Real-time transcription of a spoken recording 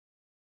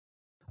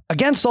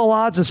Against All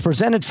Odds is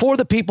presented for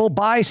the people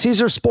by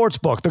Caesar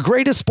Sportsbook, the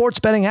greatest sports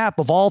betting app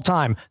of all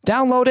time.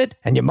 Download it,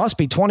 and you must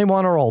be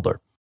 21 or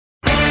older.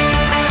 Against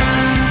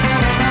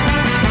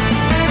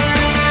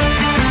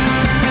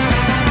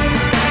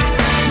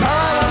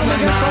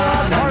All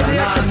Odds, part of the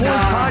Extra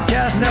Points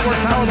Podcast Network,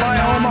 powered by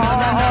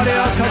Omaha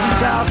Audio. Cousin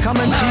Sal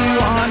coming to you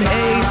on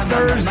a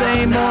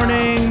Thursday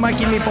morning.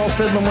 Mikey Meatballs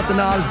fiddling with the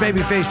knobs.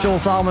 Babyface Joel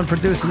Solomon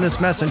producing this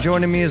mess. And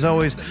joining me as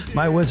always,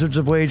 my wizards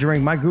of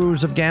wagering, my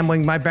gurus of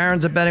gambling, my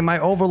barons of betting, my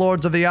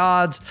overlords of the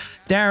odds,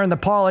 Darren the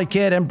Parlay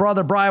Kid, and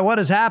Brother Brian. What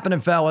is happening,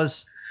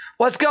 fellas?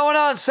 What's going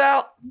on,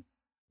 Sal?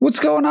 What's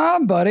going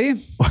on,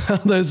 buddy?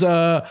 Well, there's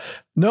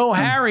no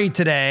Harry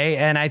today,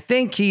 and I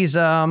think he's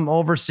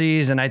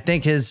overseas, and I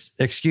think his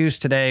excuse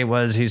today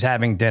was he's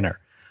having dinner.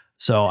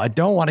 So I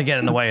don't want to get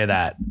in the way of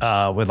that.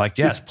 With like,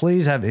 yes,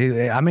 please have.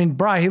 I mean,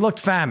 Brian, he looked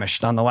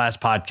famished on the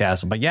last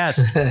podcast, but yes,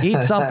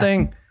 eat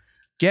something,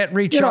 get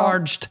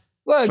recharged.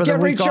 Look, for the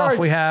week recharged. Off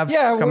we have.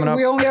 Yeah, coming up.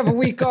 we only have a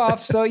week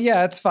off, so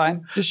yeah, it's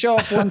fine. Just show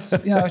up once.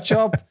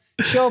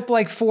 Show up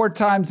like 4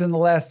 times in the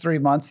last 3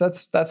 months.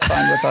 That's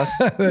fine with us.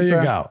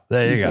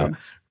 There you go.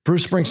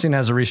 Bruce Springsteen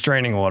has a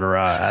restraining order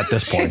at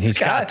this point. He's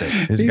got to.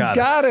 He's got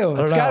to. I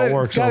don't know how it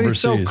works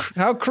overseas.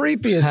 How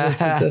creepy is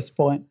this at this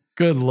point?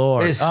 Good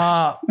Lord.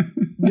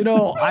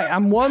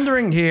 I'm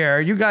wondering here,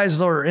 you guys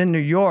are in New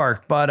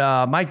York,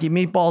 but Mikey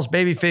Meatballs,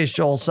 Babyface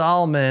Joel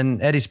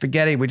Solomon, Eddie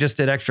Spaghetti, we just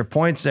did Extra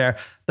Points there.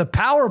 The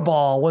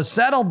Powerball was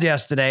settled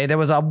yesterday. There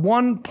was a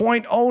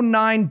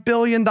 $1.09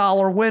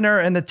 billion winner,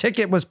 and the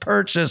ticket was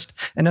purchased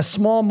in a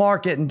small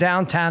market in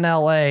downtown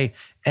LA.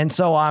 And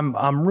so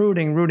I'm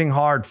rooting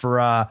hard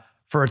for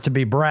it to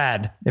be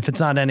Brad, if it's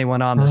not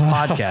anyone on this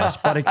podcast.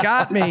 But it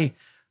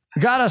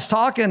got us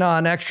talking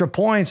on Extra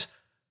Points.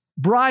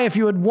 Bri, if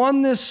you had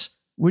won this,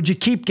 would you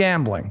keep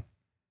gambling?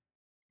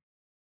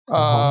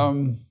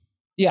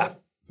 Yeah,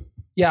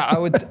 I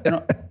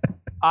would.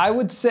 I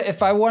would say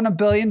if I won $1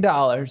 billion.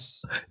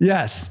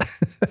 Yes.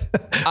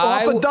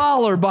 Off a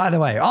dollar, by the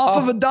way. Off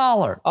of a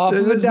dollar.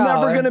 There's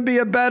never going to be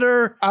a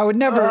better I would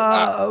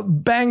never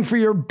bang for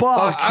your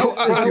buck.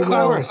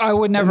 I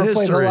would never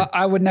play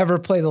I would never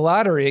play the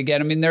lottery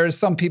again. I mean, there are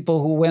some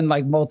people who win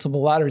like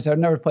multiple lotteries. I would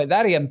never play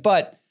that again.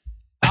 But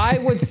I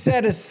would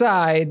set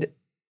aside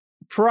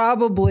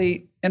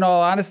probably, in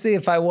all honesty,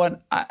 if I won,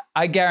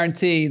 I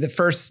guarantee the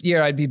first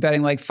year I'd be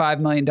betting like $5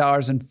 million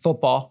in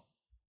football.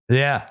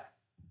 Yeah.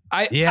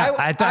 I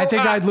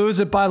think I'd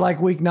lose it by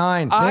like week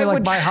 9. Maybe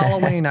by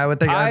Halloween, I would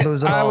think I'd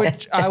lose it all.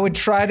 I would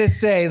try to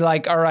say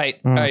like, all right,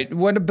 win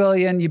 $1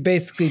 billion. You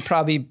basically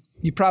probably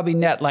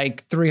net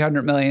like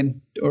 300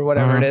 million or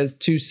whatever it is,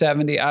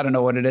 270. I don't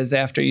know what it is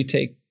after you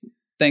take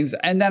things.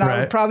 And then I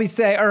would probably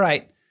say, all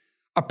right,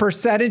 a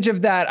percentage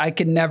of that, I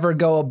can never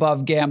go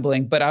above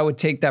gambling, but I would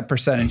take that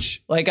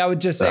percentage. Like I would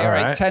just say, all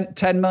right,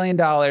 $10 million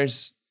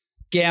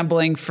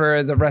gambling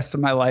for the rest of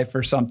my life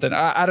or something.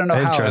 I don't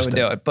know how I would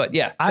do it, but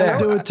yeah. I would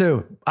do it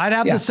too. I'd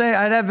have to say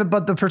I'd have it,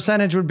 but the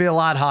percentage would be a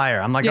lot higher.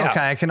 I'm like,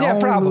 okay, I can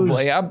only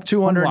lose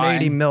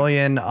 280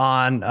 million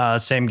on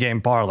same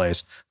game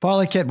parlays.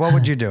 Parlay Kid, what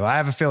would you do? I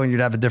have a feeling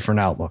you'd have a different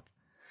outlook.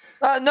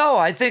 No,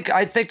 I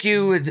think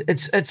you would.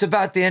 It's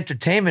about the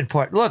entertainment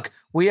part. Look,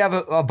 we have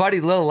a buddy,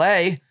 Lil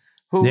A,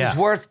 who's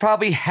worth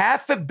probably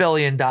 $500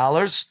 million.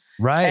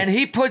 Right. And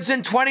he puts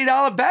in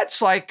 $20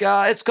 bets like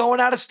it's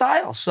going out of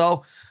style.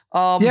 So,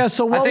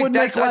 so what would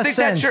make less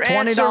sense?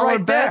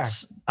 $20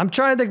 bets? There. I'm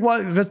trying to think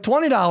because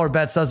 $20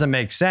 bets doesn't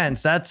make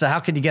sense. That's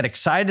how could you get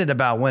excited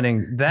about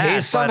winning that?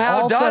 He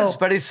somehow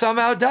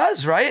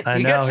does, right?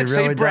 He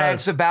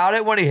brags about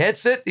it when he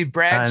hits it. He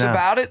brags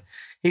about it.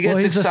 He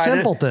gets he's excited. A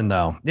simpleton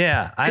though.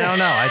 Yeah, I don't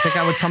know. I think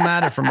I would come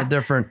at it from a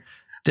different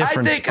spot.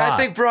 I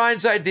think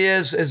Brian's idea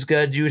is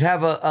good. You'd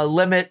have a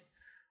limit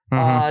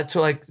to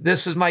like,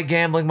 this is my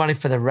gambling money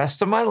for the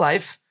rest of my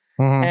life,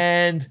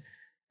 and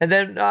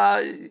then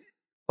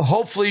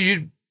hopefully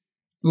you'd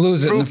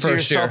lose it in the prove to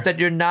first yourself year that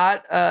you're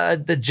not a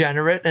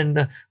degenerate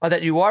or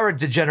that you are a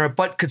degenerate,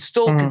 but could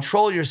still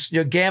control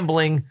your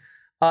gambling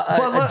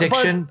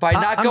addiction by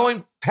not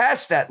going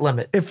past that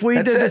limit. If we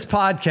did this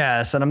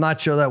podcast, and I'm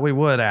not sure that we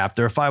would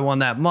after, if I won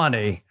that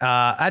money,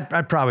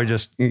 I'd probably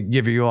just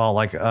give you all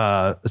like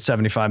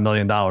 $75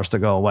 million to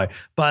go away.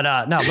 But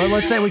but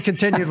let's say we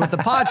continued with the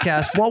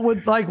podcast.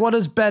 What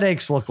does bed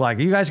aches look like?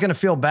 Are you guys going to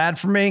feel bad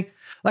for me?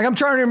 Like, I'm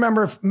trying to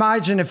remember,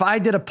 imagine if I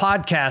did a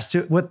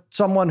podcast with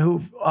someone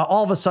who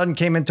all of a sudden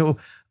came into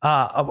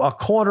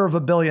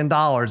 $250 million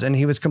and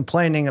he was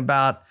complaining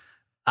about,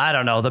 I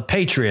don't know, the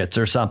Patriots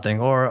or something,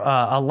 or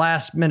a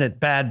last minute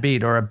bad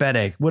beat or a bed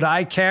ache. Would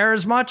I care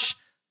as much?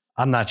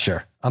 I'm not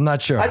sure.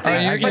 I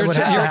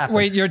think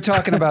wait, you're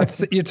talking about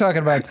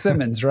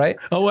Simmons, right?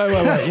 Oh, wait.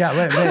 Yeah,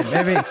 wait.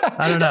 Maybe,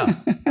 I don't know.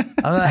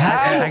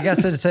 I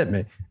guess it's hit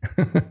me.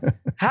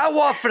 How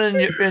often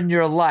in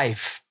your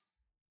life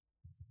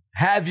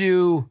have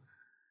you,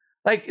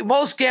 like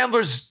most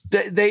gamblers,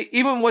 they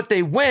even what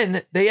they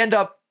win, they end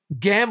up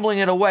gambling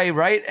it away,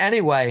 right?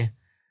 Anyway,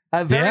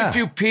 very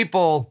few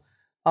people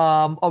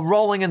are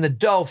rolling in the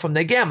dough from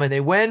their gambling. They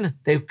win,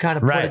 they kind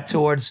of put it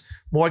towards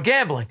more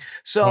gambling.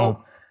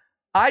 So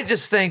I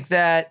just think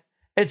that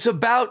it's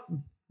about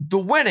the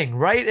winning,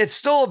 right? It's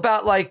still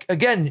about, like,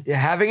 again,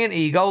 having an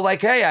ego.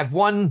 Like, hey, I've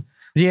won.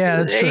 Yeah,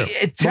 that's true.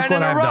 10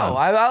 in a row.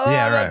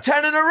 Right.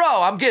 10 in a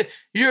row.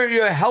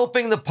 You're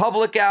helping the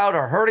public out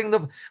or hurting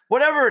the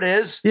whatever it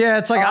is. Yeah,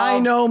 it's like I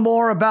know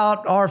more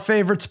about our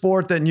favorite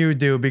sport than you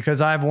do because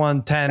I've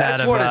won 10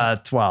 out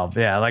of 12.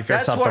 Yeah, like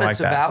or something like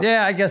that. About.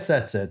 Yeah, I guess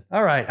that's it.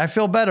 All right, I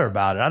feel better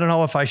about it. I don't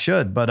know if I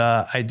should, but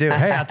I do.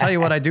 Hey, I'll tell you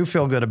what I do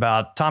feel good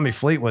about. Tommy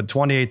Fleetwood,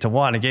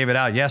 28-1. I gave it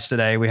out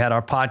yesterday. We had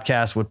our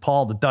podcast with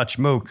Paul the Dutch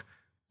Mook.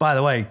 By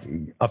the way,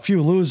 a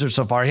few losers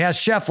so far. He has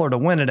Scheffler to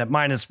win it at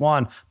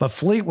 -1, but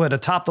Fleetwood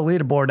atop the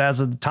leaderboard as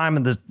of the time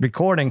of the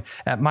recording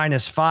at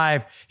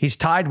 -5. He's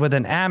tied with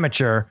an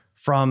amateur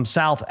from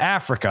South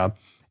Africa.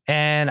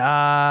 And,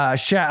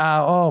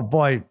 oh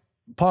boy,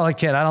 Parlay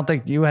Kid, I don't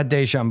think you had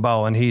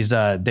DeChambeau, and he's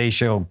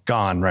Deschambeau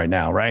gone right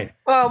now, right?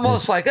 Well,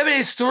 most likely. I mean,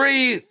 he's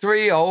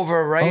three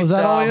over, right? Oh, is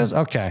that all he is?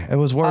 Okay. It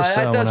was worse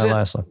when I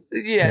last looked.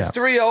 Yeah, it's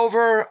 3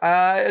 over.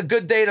 A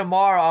good day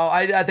tomorrow.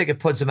 I think it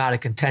puts him out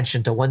of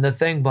contention to win the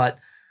thing, but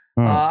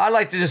I'd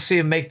like to just see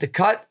him make the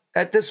cut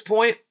at this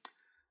point,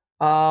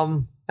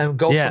 and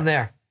go from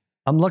there.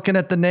 I'm looking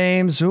at the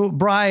names.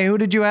 Brian, who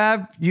did you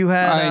have? You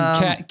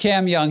had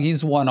Cam Young.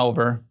 He's 1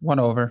 over. 1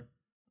 over.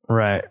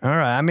 Right. All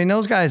right. I mean,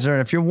 those guys are,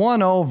 if you're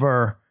 1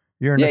 over,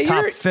 you're in the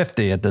top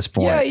 50 at this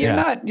point. Yeah,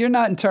 you're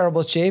not in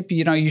terrible shape.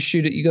 You know, you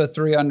shoot it, you go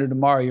 3 under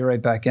tomorrow, you're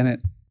right back in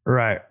it.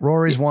 Right.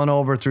 Rory's 1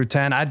 over through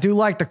 10. I do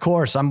like the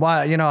course. I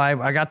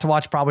got to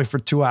watch probably for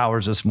 2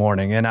 hours this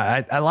morning, and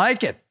I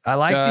like it. I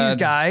like these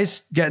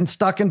guys getting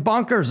stuck in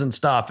bunkers and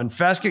stuff. And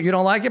Fescue, you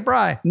don't like it,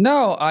 Bri?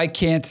 No, I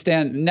can't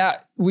stand. Now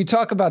we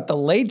talk about the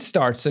late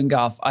starts in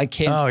golf. I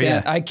can't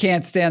stand. I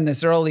can't stand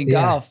this early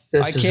golf.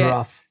 This is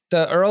rough.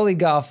 The early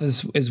golf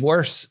is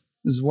worse.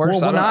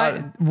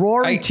 Well,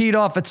 Rory teed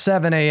off at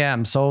 7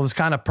 a.m., so it was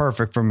kind of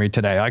perfect for me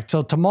today. Like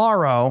till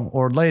tomorrow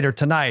or later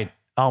tonight,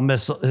 I'll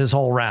miss his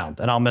whole round,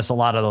 and I'll miss a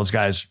lot of those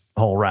guys'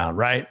 whole round,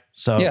 right?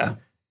 So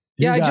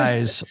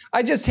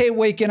I just hate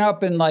waking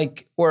up and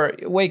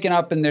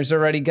there's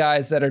already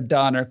guys that are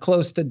done or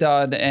close to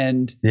done,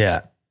 and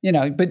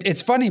but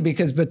it's funny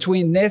because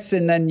between this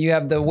and then you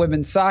have the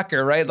women's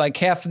soccer, right? Like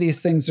half of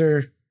these things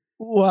are.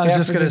 Well, I was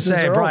just going to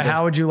say, Brian,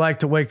 how would you like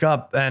to wake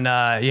up and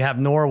you have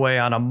Norway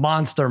on a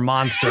monster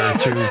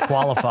to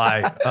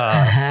qualify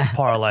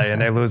parlay,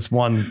 and they lose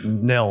 1-0 to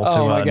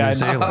New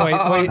Zealand?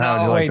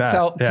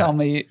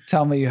 Wait,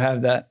 tell me you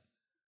have that.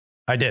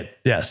 I did.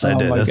 Yes, I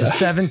did. It's a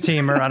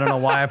 7-teamer. I don't know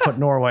why I put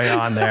Norway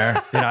on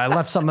there. I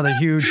left some of the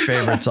huge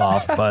favorites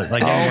off, but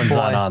like England's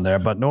not on there.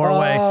 But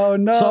Norway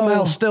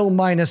somehow still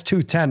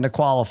 -210 to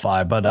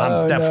qualify. But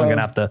I'm definitely going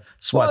to have to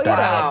sweat that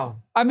out.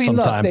 I mean,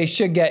 look, they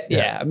should get,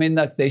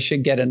 they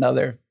should get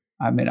another.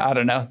 I mean, I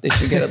don't know. They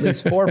should get at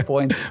least 4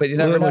 points, but you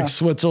never know. Like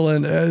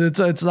Switzerland,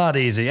 it's not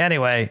easy.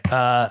 Anyway,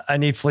 I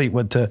need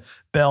Fleetwood to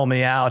bail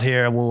me out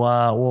here. We'll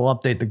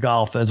update the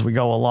golf as we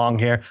go along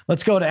here.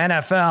 Let's go to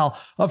NFL.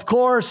 Of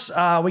course,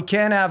 we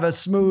can't have a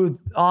smooth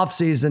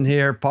offseason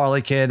here,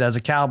 Parlay Kid, as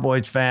a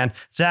Cowboys fan.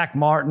 Zach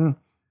Martin,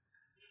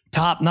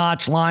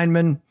 top-notch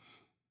lineman,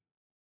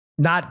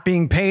 not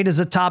being paid as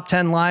a top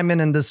 10 lineman,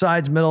 and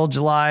decides middle of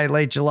July,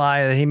 late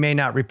July, that he may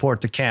not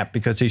report to camp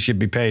because he should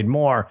be paid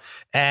more.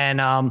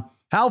 And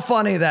how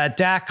funny that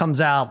Dak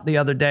comes out the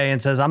other day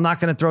and says, I'm not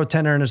going to throw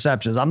 10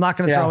 interceptions. I'm not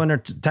going to throw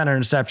 10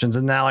 interceptions.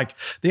 And now like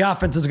the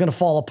offense is going to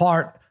fall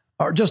apart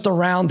or just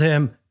around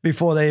him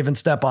before they even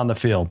step on the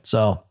field.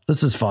 So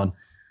this is fun.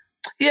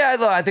 Yeah,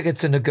 I think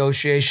it's a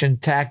negotiation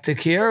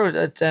tactic here.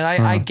 And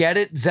I get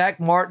it. Zach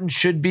Martin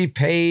should be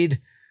paid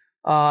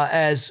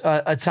as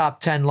a top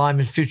 10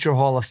 lineman, future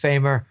Hall of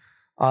Famer.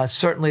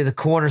 Certainly the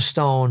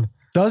cornerstone.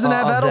 Doesn't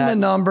have Edelman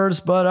numbers,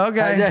 but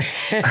okay.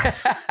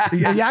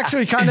 He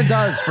actually kind of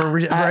does for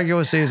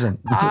regular season.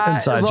 It's an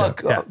inside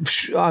joke. Yeah.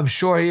 I'm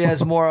sure he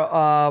has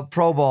more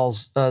Pro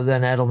Bowls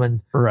than Edelman.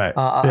 Right.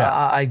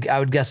 I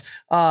would guess.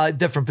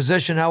 Different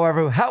position,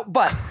 however.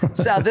 But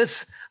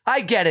this,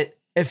 I get it.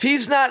 If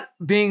he's not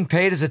being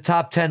paid as a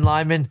top 10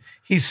 lineman,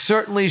 he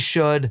certainly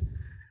should.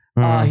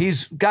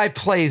 Guy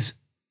plays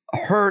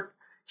hurt.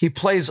 He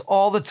plays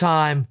all the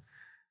time.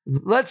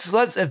 Let's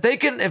if they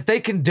can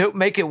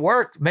make it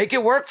work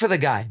for the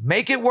guy.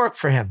 Make it work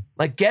for him.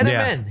 Like get him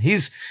in. He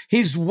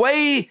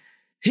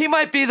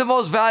might be the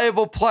most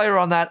valuable player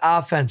on that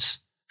offense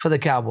for the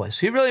Cowboys.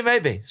 He really may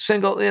be.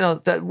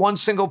 That one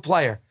single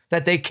player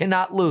that they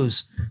cannot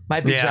lose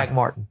might be Zach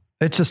Martin.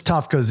 It's just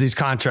tough because these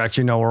contracts,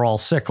 are all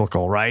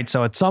cyclical, right?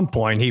 So at some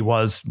point he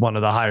was one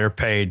of the higher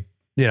paid,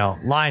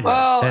 linemen.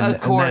 Well, of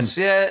course.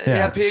 He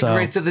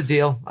agreed to the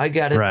deal. I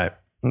get it. Right.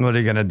 What are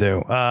you gonna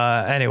do?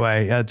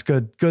 Anyway, it's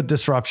good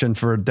disruption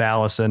for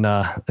Dallas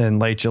in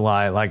late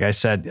July. Like I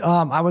said,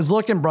 I was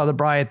looking, Brother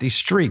Brian, at these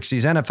streaks,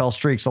 these NFL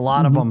streaks. A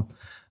lot of them,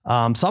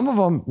 some of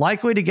them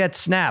likely to get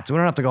snapped. We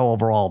don't have to go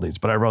over all these,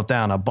 but I wrote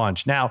down a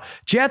bunch. Now,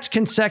 Jets'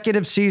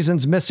 consecutive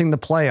seasons missing the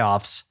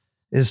playoffs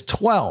is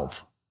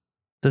 12.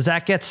 Does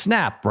that get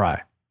snapped,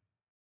 Brian?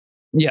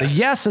 Yes. The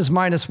yes is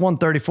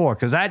 -134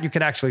 because that you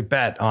could actually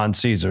bet on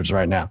Caesars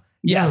right now.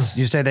 Yes.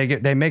 You say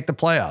they make the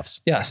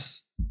playoffs.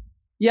 Yes.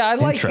 Yeah, I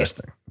like it.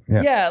 Interesting.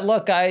 Yeah,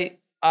 look,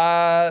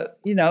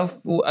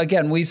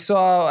 again, we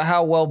saw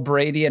how well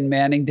Brady and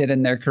Manning did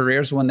in their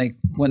careers when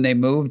they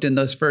moved in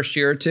those first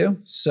year or two.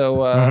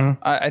 So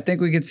I think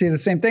we could see the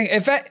same thing.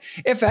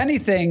 If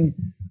anything,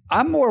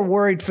 I'm more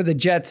worried for the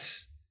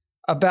Jets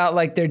about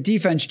like their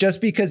defense,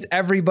 just because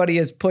everybody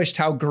has pushed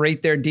how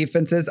great their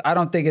defense is. I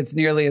don't think it's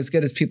nearly as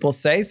good as people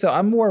say. So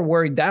I'm more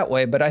worried that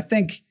way. But I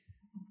think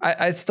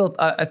I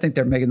think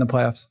they're making the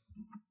playoffs.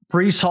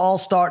 Brees Hall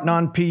starting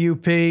on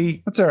PUP.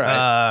 That's all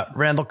right.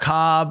 Randall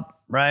Cobb,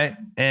 right?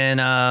 And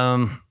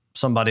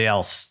somebody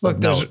else.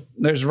 Look,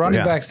 there's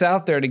running backs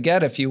out there to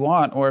get if you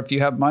want, or if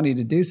you have money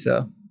to do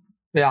so.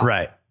 Yeah.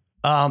 Right.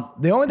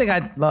 The only thing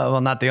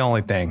not the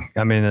only thing.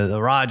 I mean,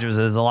 the Rodgers,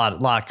 there's a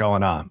lot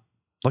going on.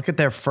 Look at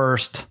their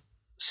first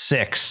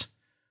 6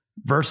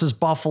 versus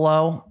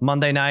Buffalo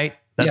Monday night.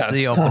 That's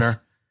the opener.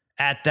 Tough.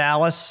 At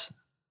Dallas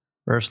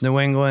versus New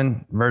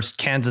England versus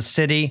Kansas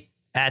City,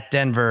 at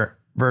Denver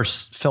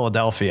versus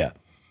Philadelphia.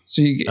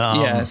 So you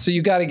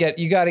got to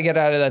get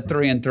out of that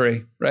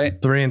 3-3,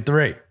 right?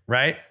 3-3,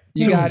 right?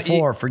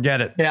 2-4, forget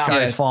it. Yeah.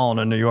 Sky's falling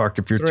in New York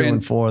if you're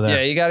 2-4 there.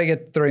 Yeah, you got to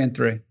get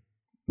 3-3.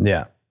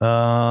 Yeah.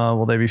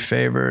 Will they be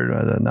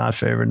favored? Not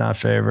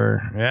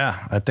favored.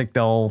 Yeah, I think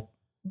they'll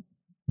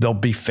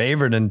be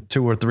favored in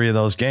 2 or 3 of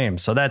those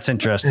games. So that's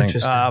interesting.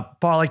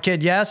 Parlay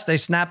Kid, yes, they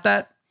snapped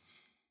that.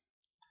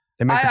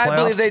 They make the playoffs? I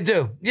believe they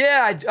do.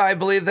 Yeah, I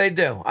believe they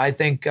do. I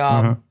think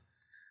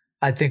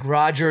I think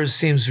Rodgers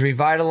seems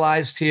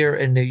revitalized here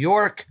in New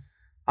York.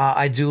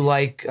 I do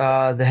like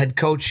the head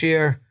coach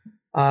here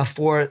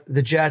for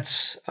the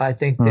Jets. I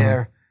think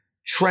they're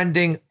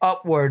trending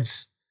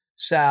upwards,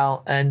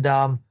 Sal. And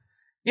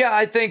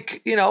I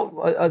think,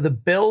 the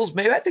Bills,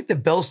 maybe I think the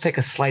Bills take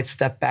a slight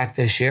step back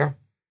this year.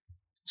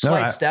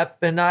 Step.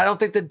 And I don't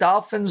think the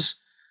Dolphins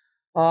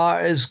are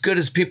as good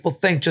as people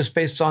think, just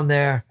based on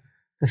the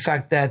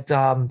fact that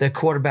their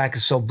quarterback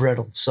is so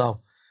brittle.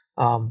 So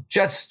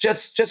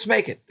Jets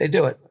make it. They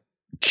do it.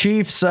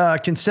 Chiefs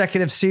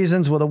consecutive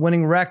seasons with a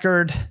winning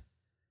record.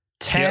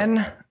 10.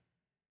 Yep.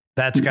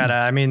 That's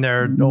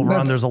their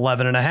over-under's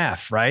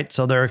 11.5, right?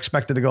 So they're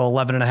expected to go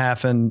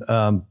 11.5 and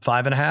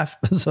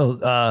 5.5.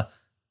 So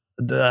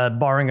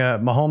barring a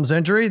Mahomes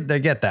injury, they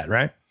get that,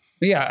 right?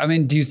 Yeah. I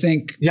mean, do you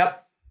think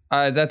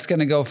that's going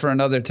to go for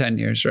another 10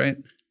 years, right?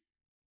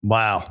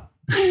 Wow.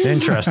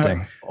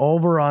 Interesting.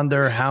 Over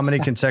under how many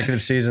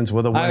consecutive seasons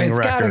with a winning record?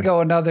 It's got to go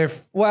another.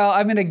 Well,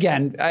 I mean,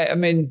 again,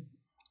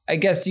 I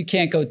guess you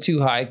can't go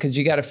too high, because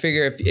you got to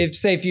figure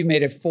if you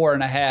made it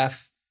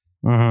 4.5,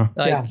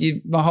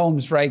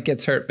 Mahomes, right,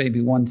 gets hurt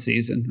maybe one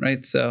season,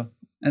 right? So,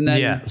 and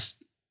then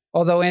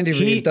although Andy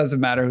Reid, it doesn't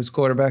matter who's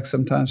quarterback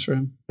sometimes for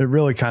him. It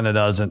really kind of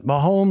doesn't.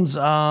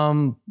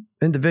 Mahomes,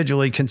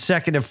 individually,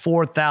 consecutive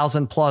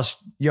 4,000 plus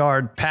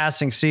yard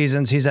passing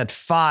seasons. He's at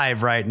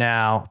 5 right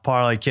now.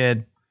 Parlay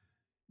Kid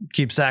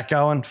keeps that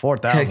going.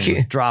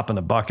 4,000 drop in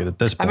the bucket at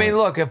this point. I mean,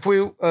 look, if we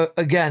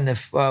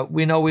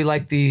we know we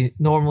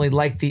normally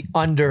like the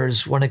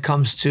unders when it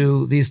comes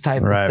to these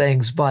type of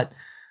things, but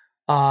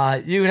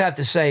you would have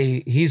to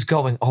say he's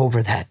going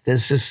over that.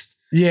 This is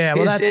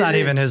that's not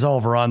even his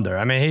over under.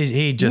 I mean,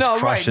 he just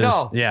crushes.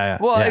 Right, no.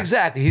 Well,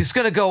 exactly. He's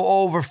going to go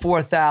over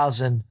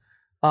 4,000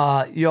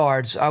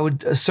 yards. I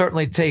would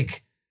certainly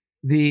take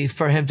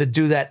for him to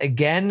do that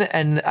again,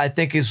 and I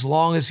think as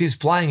long as he's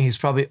playing, he's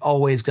probably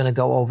always going to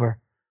go over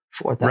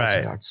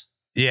 4,000 yards.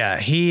 Yeah,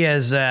 he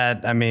is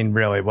at,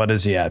 really, what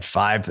is he at?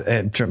 5?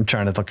 I'm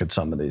trying to look at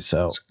some of these.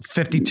 So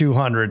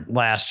 5,200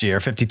 last year,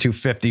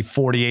 5,250,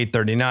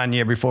 4,839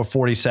 year before,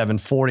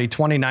 4,740.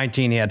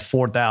 2019, he had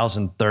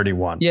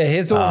 4,031. Yeah,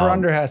 his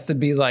over-under has to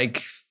be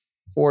like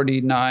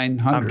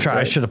 4,900.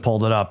 I should have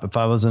pulled it up. If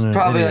I wasn't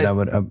an idiot, I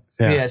would.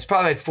 It's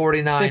probably like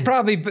 49.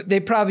 They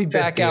probably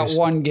back out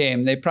one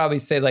game. They probably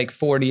say like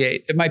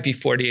 48. It might be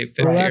 48.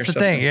 Well, that's the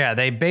thing. Yeah,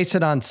 they base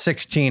it on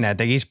 16. I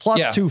think he's plus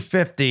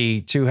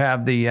 250 to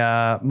have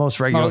the most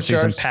regular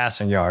season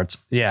passing yards.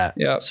 Yeah.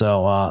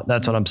 So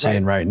that's what I'm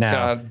seeing right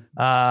now.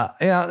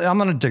 I'm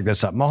gonna dig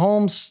this up.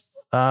 Mahomes.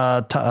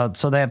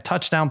 So they have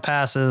touchdown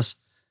passes,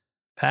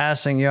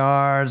 passing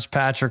yards.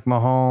 Patrick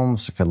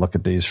Mahomes. I could look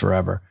at these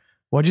forever.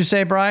 What'd you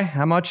say, Bri?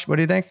 How much? What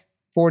do you think?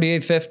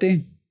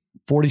 48.50.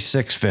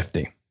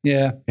 46.50.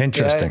 Yeah.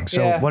 Interesting.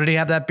 So what did he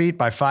have that beat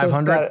by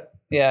 500?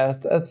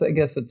 So I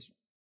guess it's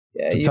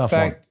a tough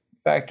one.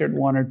 Factored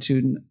 1 or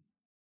 2.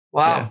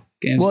 Wow.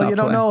 Games well, you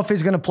don't know if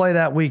he's going to play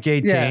that week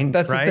 18. Yeah,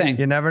 that's right? the thing.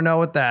 You never know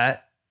with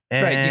that.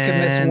 And right. You could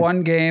miss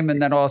one game and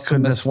then also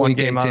miss one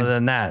game 18. other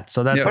than that.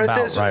 So that's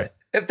about right.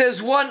 If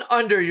there's one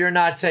under you're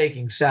not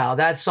taking, Sal,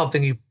 that's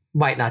something you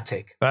might not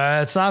take.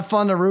 It's not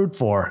fun to root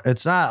for.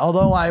 It's not.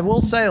 Although I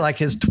will say, like,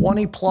 his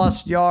 20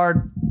 plus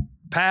yard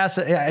pass,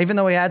 even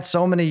though he had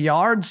so many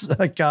yards,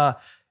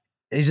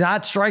 he's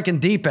not striking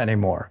deep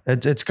anymore.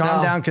 It's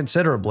gone down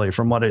considerably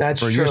from what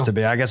it used to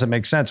be. I guess it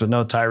makes sense with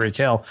no Tyreek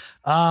Hill.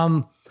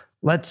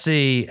 Let's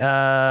see.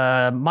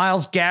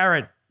 Myles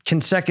Garrett,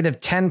 consecutive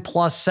 10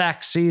 plus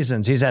sack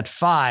seasons. He's at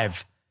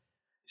 5.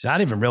 He's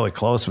not even really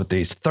close with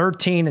these.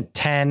 13 and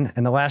 10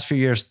 in the last few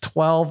years,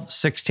 12,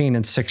 16,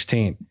 and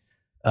 16.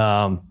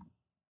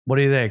 What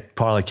do you think,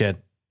 Parlay Kid?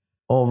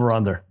 Over,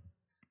 under?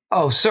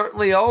 Oh,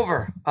 certainly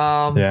over.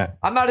 Yeah.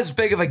 I'm not as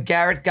big of a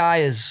Garrett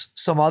guy as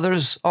some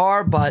others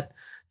are, but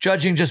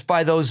judging just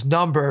by those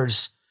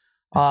numbers,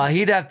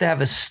 he'd have to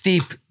have a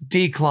steep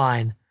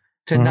decline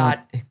to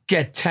not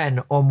get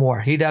 10 or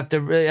more. He'd have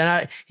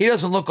to, he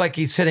doesn't look like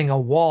he's hitting a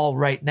wall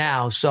right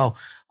now. So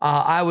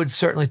I would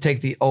certainly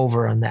take the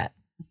over on that.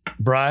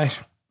 Bry,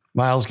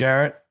 Myles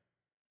Garrett.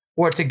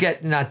 Or to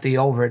get not the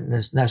over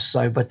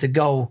necessary, but to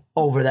go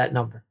over that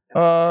number.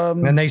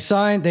 And they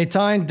signed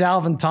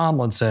Dalvin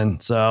Tomlinson,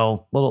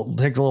 so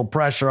takes a little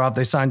pressure off.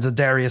 They signed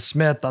Zadarius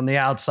Smith on the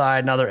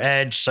outside, another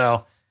edge.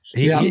 So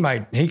he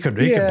could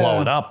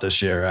blow it up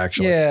this year.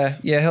 Actually,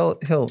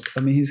 he'll. I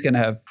mean, he's gonna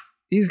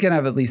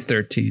have at least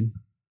 13.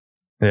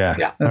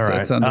 Yeah.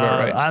 That sounds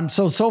about right.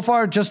 So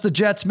far, just the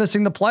Jets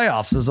missing the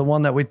playoffs is the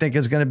one that we think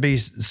is going to be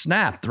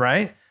snapped,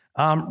 right?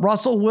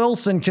 Russell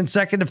Wilson,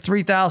 consecutive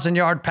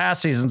 3,000-yard pass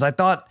seasons. I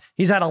thought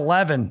he's had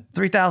 11.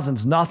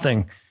 3,000's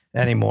nothing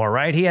anymore,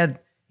 right? He had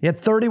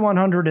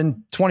 3,100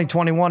 in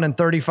 2021 and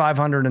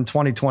 3,500 in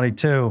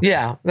 2022.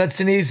 Yeah, that's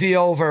an easy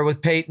over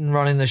with Peyton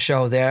running the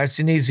show there. It's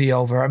an easy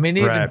over. I mean,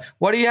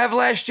 what do you have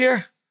last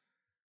year?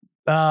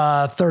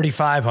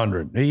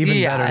 3,500.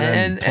 Even better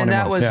than 21. And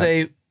that was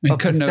a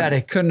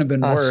pathetic couldn't have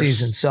been worse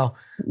season. So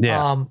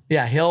he'll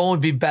only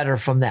be better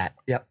from that.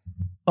 Yep.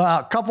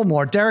 A couple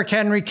more. Derrick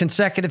Henry,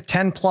 consecutive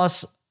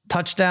 10-plus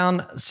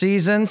touchdown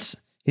seasons.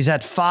 He's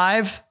had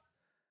 5.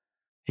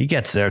 He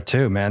gets there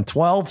too, man.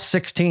 12,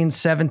 16,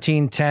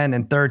 17, 10,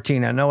 and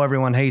 13. I know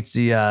everyone hates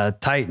the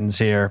Titans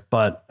here,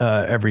 but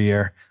every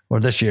year or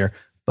this year.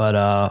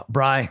 But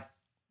Bry,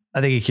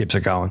 I think he keeps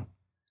it going.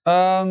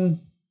 I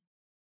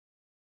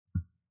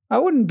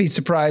wouldn't be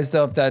surprised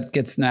though if that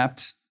gets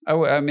snapped. I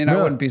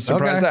wouldn't be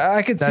surprised. Okay.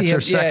 I could see your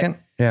second.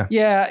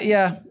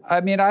 Yeah.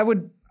 I mean, I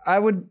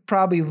would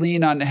probably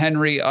lean on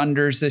Henry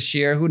unders this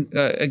year. Who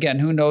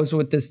knows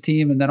with this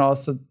team? And then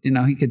also,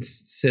 he could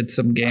sit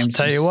some games.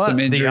 I'll tell you what,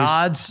 the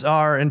odds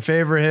are in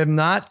favor of him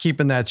not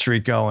keeping that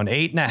streak going.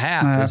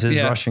 8.5 is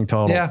his rushing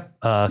total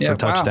for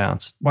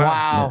touchdowns.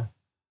 Wow.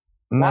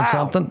 Isn't that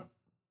something?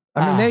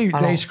 I mean,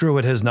 they screw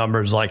with his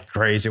numbers like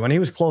crazy. When he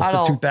was close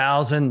to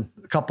 2,000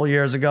 a couple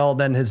years ago,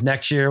 then his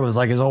next year was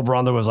like his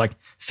over-under was like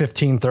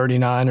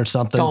 1,539 or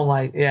something.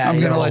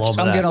 I'm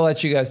gonna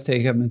let you guys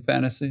take him in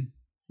fantasy.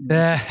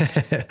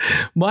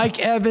 Mike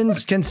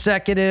Evans,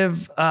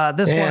 consecutive.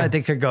 This one I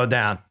think could go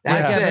down.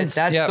 That's Mike Evans,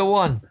 That's the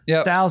one.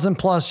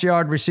 1,000+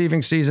 yard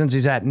receiving seasons.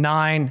 He's at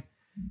 9.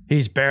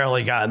 He's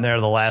barely gotten there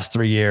the last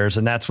 3 years,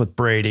 and that's with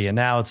Brady. And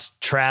now it's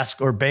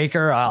Trask or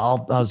Baker.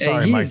 I'm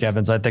sorry, Mike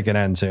Evans. I think it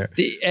ends here.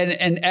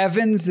 And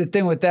Evans, the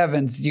thing with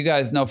Evans, you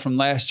guys know from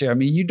last year. I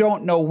mean, you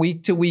don't know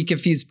week to week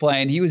if he's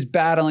playing. He was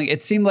battling.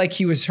 It seemed like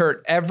he was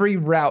hurt every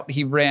route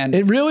he ran.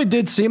 It really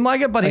did seem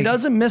like it, but he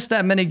doesn't miss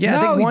that many games.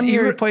 I think one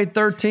year he played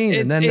 13,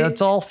 and then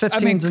that's all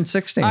 15s and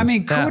 16s. I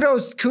mean,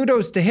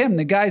 kudos to him.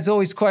 The guy's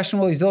always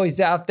questionable. He's always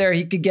out there.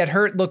 He could get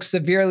hurt, look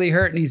severely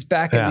hurt, and he's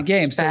back in the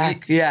game. So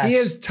he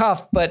is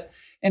tough. But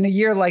in a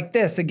year like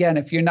this, again,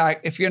 if you're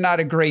not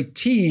a great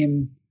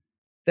team,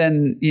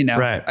 then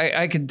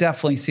I could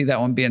definitely see that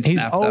one being snapped.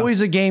 He's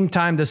always a game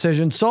time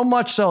decision, so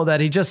much so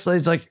that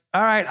he's like,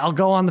 all right, I'll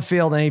go on the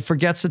field, and he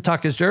forgets to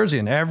tuck his jersey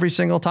in every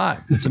single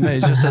time. It's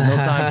amazing. He just has no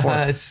time for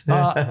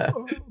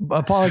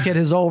it. Parlay Kid,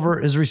 his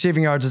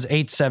receiving yards is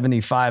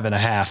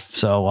 875.5.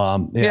 So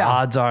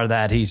odds are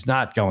that he's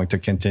not going to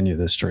continue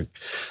this streak.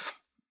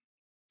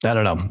 I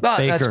don't know.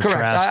 No, that's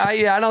correct.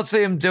 I don't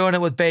see him doing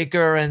it with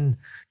Baker and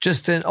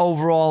just an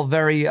overall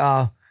very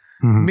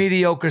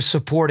mediocre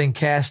supporting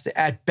cast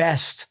at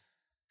best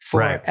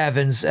for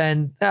Evans.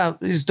 And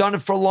he's done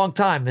it for a long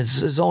time.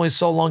 It's only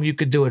so long you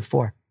could do it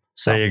for.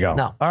 So, there you go.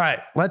 No. All right,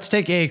 let's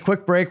take a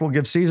quick break. We'll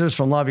give Caesars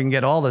from Love. You can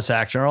get all this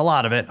action, or a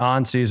lot of it,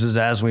 on Caesars,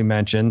 as we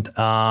mentioned.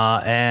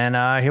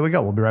 And here we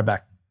go. We'll be right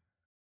back.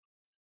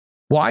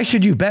 Why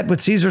should you bet with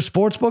Caesars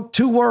Sportsbook?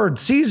 2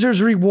 words,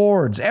 Caesars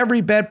Rewards.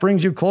 Every bet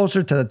brings you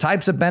closer to the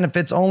types of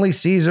benefits only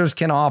Caesars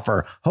can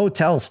offer.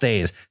 Hotel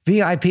stays,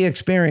 VIP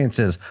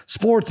experiences,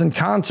 sports and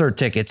concert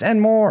tickets,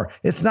 and more.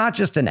 It's not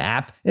just an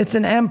app, it's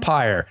an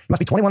empire. You must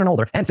be 21 and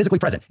older and physically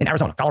present in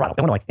Arizona, Colorado,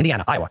 Illinois,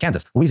 Indiana, Iowa,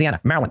 Kansas,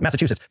 Louisiana, Maryland,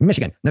 Massachusetts,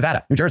 Michigan,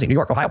 Nevada, New Jersey, New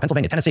York, Ohio,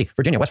 Pennsylvania, Tennessee,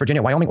 Virginia, West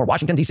Virginia, Wyoming, or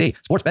Washington, D.C.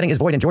 Sports betting is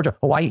void in Georgia,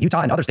 Hawaii,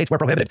 Utah, and other states where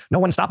prohibited. No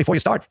one stop before you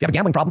start. If you have a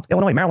gambling problem,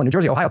 Illinois, Maryland, New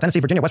Jersey, Ohio,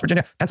 Tennessee, Virginia, West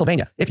Virginia,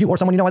 Pennsylvania. If you or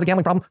someone you know has a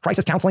gambling problem,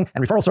 crisis counseling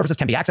and referral services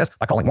can be accessed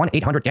by calling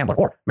 1-800-GAMBLER.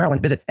 Or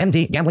Maryland, visit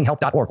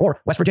mdgamblinghelp.org. Or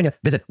West Virginia,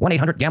 visit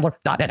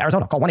 1-800-GAMBLER.net.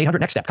 Arizona, call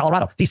 1-800-NEXT-STEP.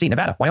 Colorado, D.C.,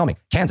 Nevada, Wyoming,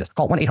 Kansas,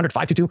 call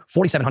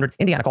 1-800-522-4700.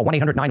 Indiana, call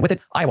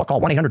 1-800-9-WITH-IT. Iowa, call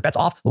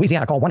 1-800-BETS-OFF.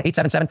 Louisiana, call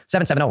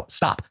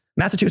 1-877-770-STOP.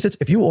 Massachusetts,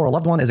 if you or a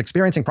loved one is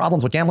experiencing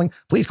problems with gambling,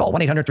 please call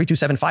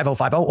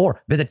 1-800-327-5050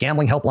 or visit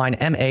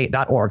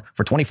gamblinghelplinema.org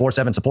for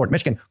 24/7 support.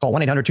 Michigan, call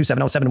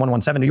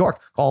 1-800-270-7117. New York,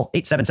 call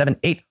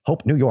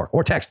 877-8-HOPE-NEW YORK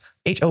or text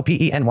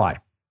HOPENY.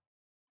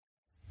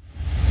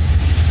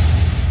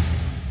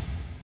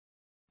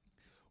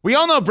 We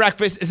all know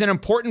breakfast is an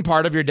important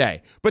part of your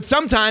day, but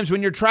sometimes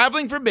when you're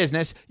traveling for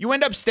business, you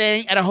end up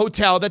staying at a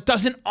hotel that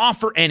doesn't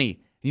offer any.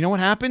 You know what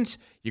happens?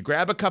 You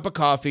grab a cup of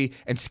coffee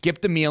and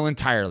skip the meal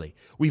entirely.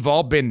 We've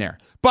all been there.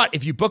 But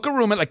if you book a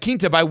room at La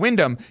Quinta by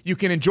Wyndham, you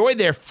can enjoy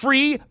their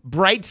free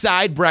Bright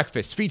Side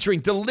breakfast featuring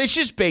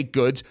delicious baked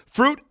goods,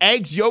 fruit,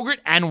 eggs, yogurt,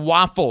 and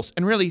waffles.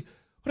 And really,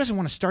 who doesn't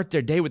want to start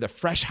their day with a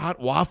fresh hot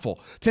waffle?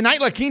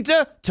 Tonight, La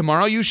Quinta,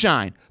 tomorrow you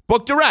shine.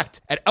 Book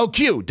direct at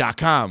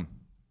lq.com.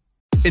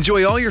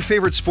 Enjoy all your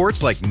favorite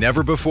sports like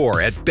never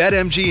before at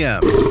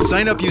BetMGM.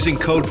 Sign up using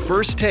code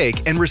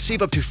FIRSTTAKE and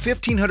receive up to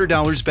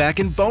 $1,500 back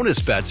in bonus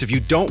bets if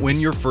you don't win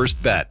your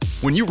first bet.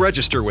 When you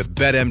register with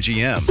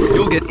BetMGM,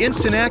 you'll get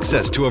instant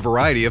access to a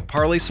variety of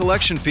parlay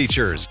selection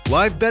features,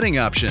 live betting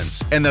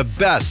options, and the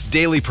best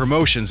daily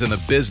promotions in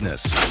the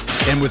business.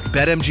 And with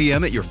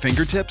BetMGM at your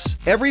fingertips,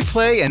 every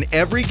play and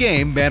every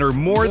game matter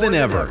more than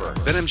ever.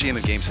 BetMGM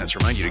and GameSense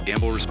remind you to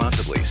gamble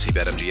responsibly. See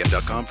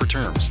BetMGM.com for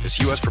terms. This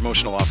U.S.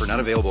 promotional offer not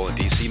available in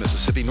D.C.,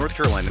 Mississippi, North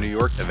Carolina, New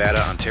York,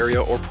 Nevada,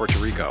 Ontario, or Puerto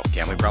Rico.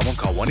 Gambling problem?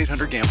 Call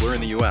 1-800-GAMBLER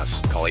in the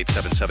U.S. Call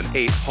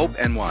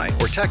 877-8-HOPE-NY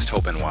or text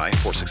HOPE-NY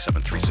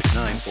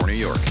 467-369 for New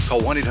York.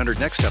 Call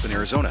 1-800-NEXT-STEP in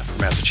Arizona.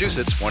 For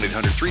Massachusetts,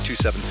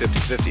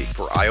 1-800-327-5050.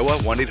 For Iowa,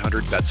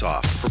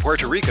 1-800-BETS-OFF. For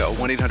Puerto Rico,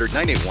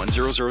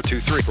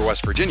 1-800-981-0023. For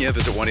West Virginia,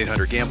 visit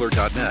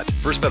 1-800-GAMBLER.net.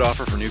 First bet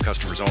offer for new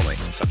customers only.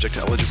 Subject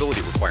to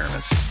eligibility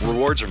requirements.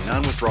 Rewards are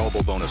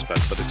non-withdrawable bonus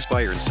bets that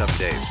expire in 7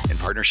 days. In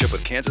partnership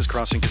with Kansas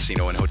Crossing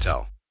Casino and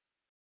Hotel.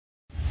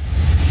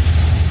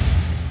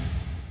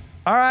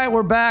 All right,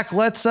 we're back.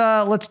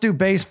 Let's do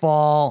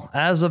baseball.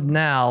 As of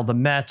now, the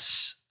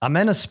Mets. I'm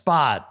in a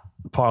spot,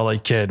 Parlay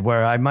Kid,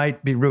 where I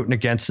might be rooting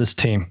against this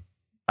team.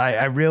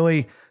 I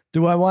really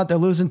do. I want they're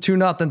losing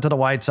 2-0 to the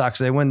White Sox.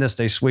 They win this,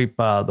 they sweep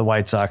the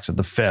White Sox at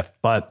the 5th.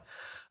 But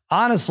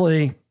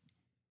honestly,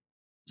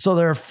 so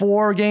there are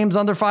 4 games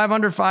under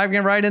 500, 5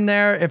 game right in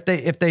there.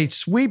 If they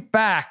sweep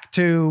back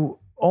to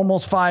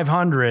almost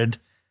 500,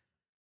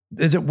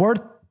 is it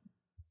worth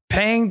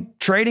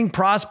trading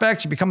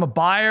prospects? You become a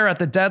buyer at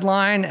the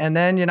deadline and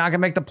then you're not going to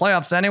make the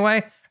playoffs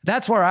anyway.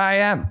 That's where I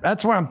am.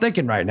 That's where I'm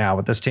thinking right now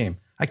with this team.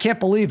 I can't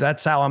believe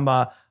that's how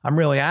I'm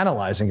really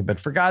analyzing it. But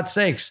for God's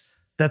sakes,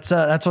 that's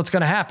what's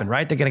going to happen,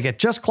 right? They're going to get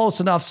just close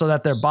enough so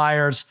that they're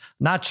buyers.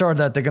 Not sure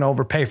that they're going to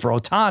overpay for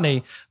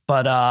Ohtani,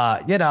 but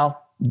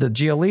the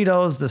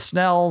Giolitos, the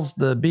Snells,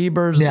 the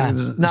Biebers,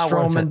 the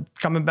Stroman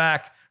coming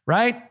back,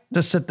 right?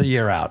 Just sit the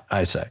year out,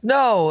 I say.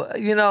 No,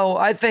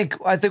 I think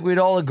we'd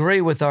all agree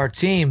with our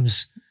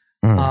teams.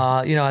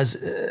 As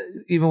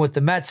even with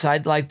the Mets, I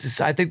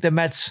think the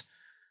Mets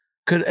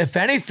could, if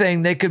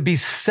anything, they could be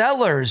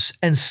sellers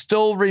and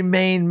still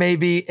remain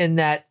maybe in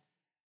the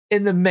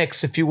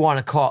mix, if you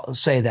want to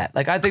say that.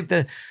 Like I think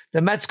the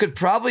Mets could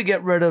probably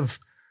get rid of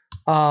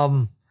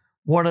one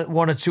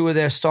or two of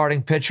their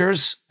starting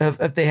pitchers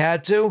if they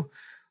had to,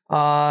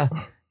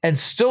 and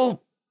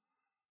still,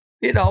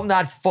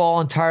 not fall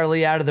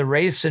entirely out of the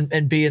race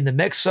and be in the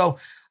mix. So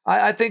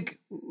I think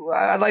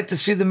I'd like to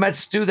see the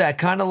Mets do that,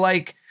 kind of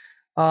like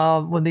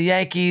when the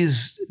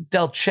Yankees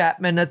dealt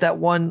Chapman at that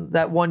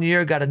one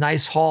year, got a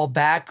nice haul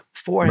back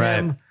for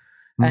him,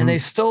 and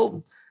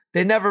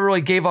they never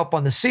really gave up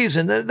on the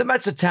season. The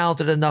Mets are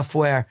talented enough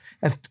where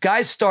if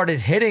guys started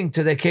hitting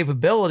to their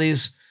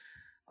capabilities,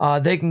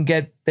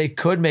 they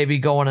could maybe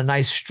go on a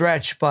nice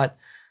stretch, but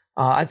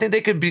I think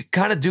they could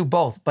kind of do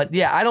both. But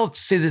yeah, I don't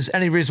see there's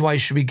any reason why you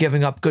should be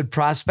giving up good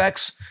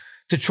prospects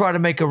to try to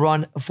make a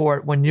run for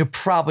it when you're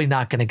probably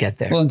not going to get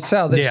there. Well, and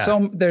Sal,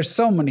 there's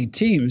so many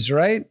teams,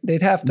 right?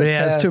 They'd have to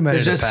pass. It's too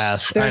many to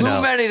pass. There's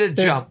too many to jump.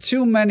 There's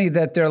too many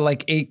that they're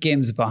like 8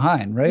 games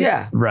behind, right?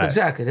 Yeah, right.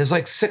 Exactly. There's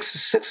like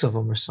six of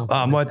them or something.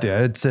 I'm with you.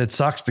 It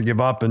sucks to give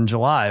up in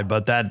July,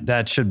 but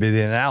that should be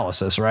the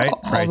analysis, right?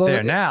 Right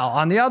there. Now,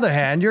 on the other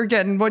hand,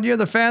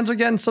 the fans are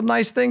getting some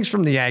nice things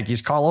from the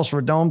Yankees. Carlos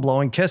Rodon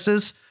blowing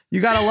kisses. You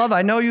got to love,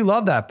 I know you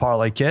love that,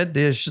 Parlay Kid.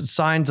 There's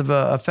signs of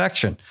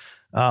affection.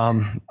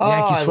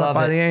 Yankees swept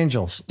by the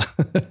Angels.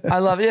 I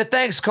love it. Yeah,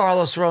 thanks,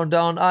 Carlos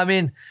Rodon. I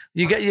mean,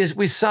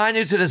 we signed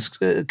you to this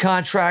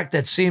contract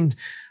that seemed,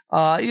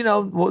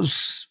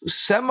 was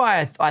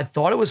I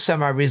thought it was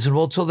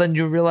semi-reasonable until then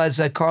you realize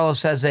that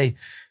Carlos has a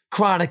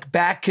chronic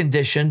back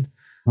condition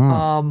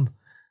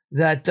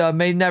that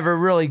may never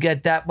really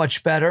get that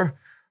much better.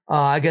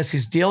 I guess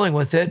he's dealing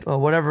with it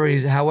or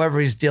however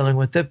he's dealing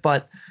with it.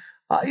 But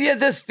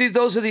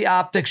those are the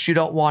optics you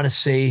don't want to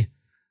see.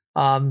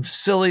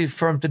 Silly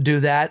for him to do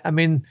that. I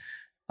mean,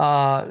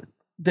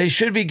 they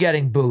should be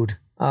getting booed.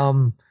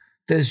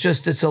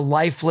 It's a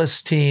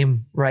lifeless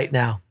team right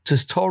now,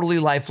 just totally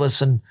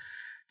lifeless, and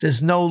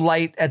there's no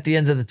light at the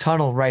end of the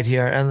tunnel right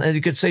here. And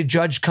you could say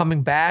Judge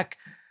coming back,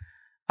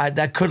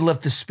 that could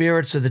lift the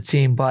spirits of the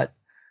team, but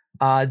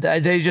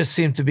they just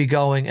seem to be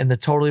going in the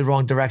totally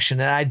wrong direction,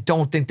 and I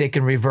don't think they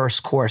can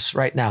reverse course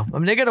right now. I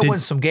mean, they're going to win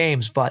some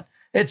games, but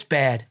it's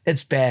bad.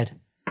 It's bad.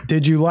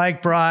 Did you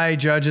like Bry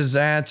Judge's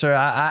answer?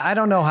 I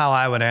don't know how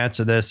I would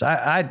answer this.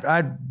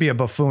 I'd be a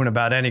buffoon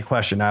about any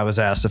question I was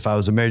asked if I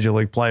was a major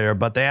league player,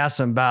 but they asked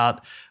him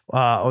about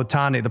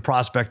Ohtani, the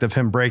prospect of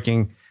him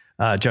breaking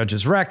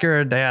Judge's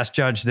record. They asked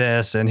Judge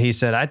this, and he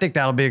said, I think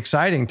that'll be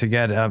exciting to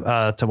get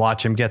to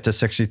watch him get to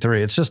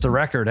 63. It's just a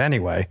record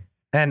anyway.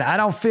 And I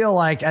don't feel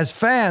like, as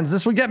fans,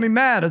 this would get me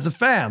mad as a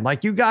fan.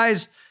 Like, you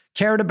guys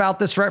cared about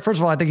this record. First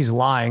of all, I think he's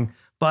lying.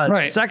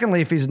 But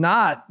secondly, if he's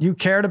not, you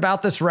cared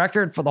about this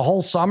record for the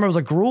whole summer. It was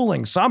a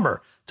grueling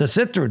summer to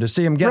sit through to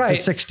see him get to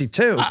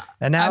 62.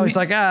 And now he's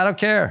like, I don't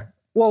care.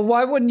 Well,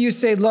 why wouldn't you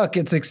say, look,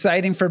 it's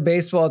exciting for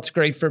baseball. It's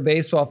great for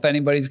baseball. If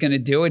anybody's going to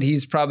do it,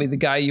 he's probably the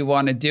guy you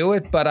want to do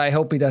it, but I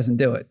hope he doesn't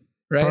do it.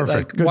 Right?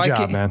 Perfect. Good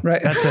job, man.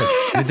 Right. That's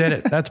it. You did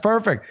it. That's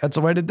perfect. That's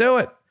the way to do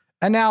it.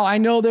 And now I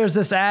know there's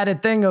this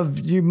added thing of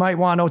you might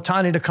want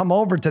Ohtani to come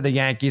over to the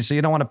Yankees, so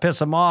you don't want to piss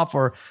him off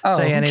or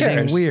say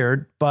anything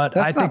weird. But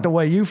I think the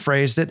way you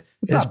phrased it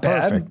is perfect.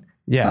 Bad.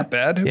 Yeah. It's not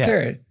bad. Who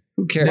cares?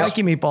 Who cares?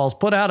 Mikey Meatballs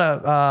put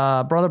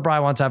out Brother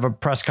Brian wants to have a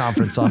press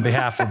conference on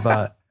behalf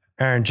of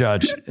Aaron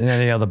Judge and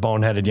any other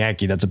boneheaded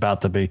Yankee that's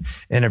about to be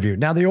interviewed.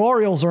 Now, the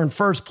Orioles are in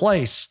first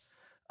place.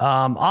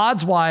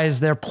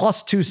 Odds-wise, they're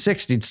plus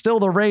 260. It's still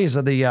the Rays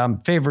are the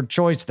favored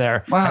choice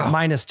there at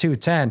minus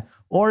 210.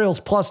 Orioles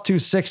plus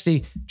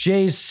 260,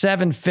 Jays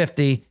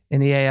 750 in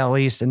the AL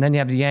East, and then you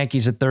have the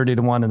Yankees at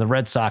 30-1 and the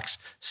Red Sox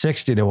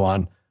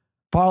 60-1.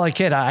 Parlay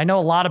Kid, I know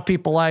a lot of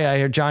people. I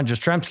hear John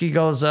Jastrzemski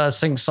goes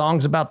sing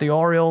songs about the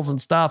Orioles and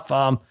stuff.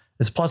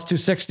 Is plus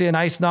 260 a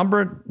nice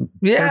number?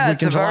 Yeah,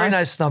 it's a very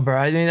nice number.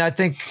 I mean, I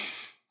think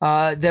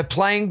they're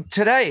playing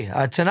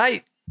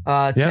tonight,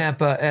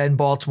 Tampa and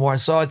Baltimore.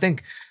 So I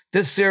think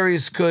this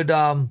series could,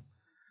 show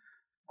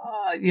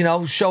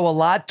a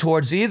lot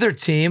towards either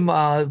team.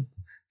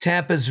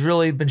 Tampa's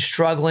really been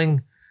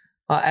struggling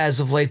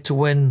as of late to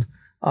win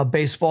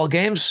baseball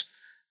games.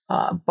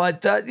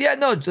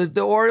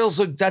 The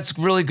Orioles, that's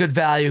really good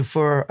value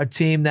for a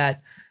team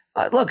that,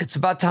 look, it's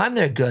about time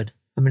they're good.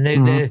 I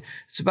mean,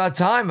 it's about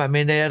time. I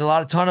mean, they had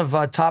a ton of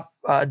top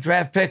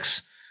draft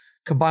picks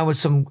combined with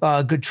some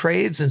good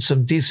trades and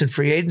some decent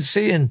free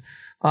agency, and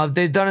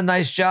they've done a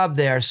nice job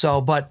there.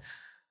 So,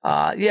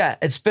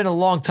 it's been a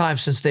long time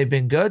since they've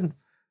been good.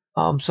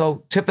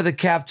 So tip of the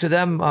cap to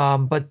them,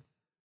 but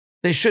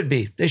they should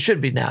be. They should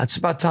be now. It's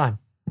about time.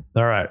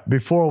 All right.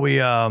 Before we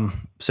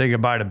say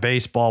goodbye to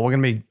baseball, we're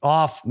going to be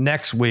off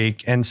next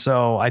week. And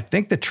so I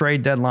think the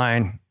trade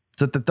deadline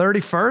is at the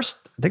 31st.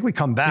 I think we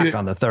come back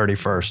on the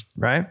 31st,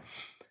 right?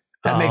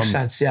 That makes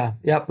sense. Yeah.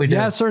 Yep. We do.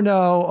 Yes or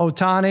no,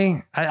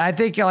 Ohtani? I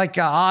think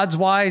odds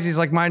wise, he's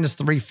like minus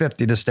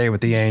 350 to stay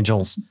with the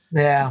Angels.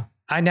 Yeah.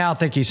 I now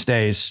think he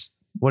stays.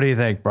 What do you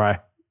think, Bri?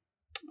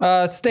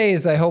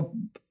 Stays. I hope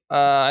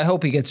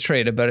he gets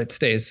traded, but it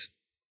stays.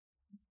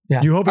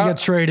 Yeah. You hope he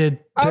gets traded.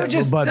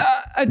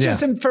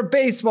 For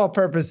baseball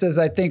purposes,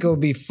 I think it would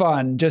be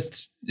fun.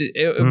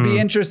 It would be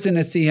interesting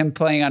to see him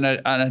playing on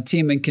a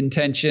team in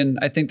contention.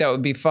 I think that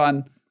would be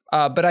fun.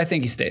 But I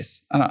think he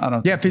stays. I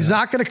don't. Yeah, if he's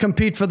not going to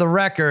compete for the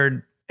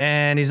record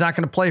and he's not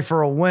going to play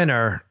for a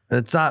winner,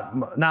 it's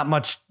not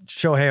much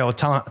Shohei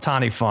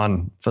Ohtani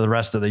fun for the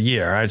rest of the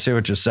year. I see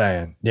what you're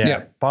saying.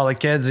 Yeah. Parlay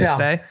Kids, he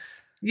stay?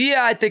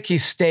 Yeah, I think he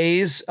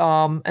stays.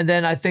 And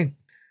then I think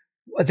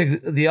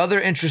the other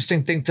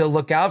interesting thing to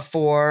look out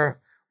for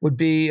would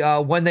be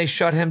when they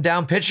shut him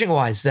down pitching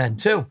wise then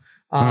too.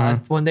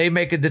 When they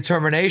make a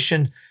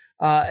determination,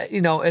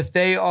 if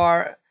they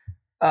are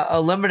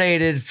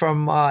eliminated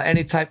from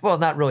any type, well,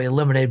 not really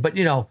eliminated, but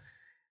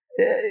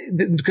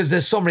because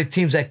there's so many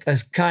teams that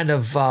kind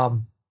of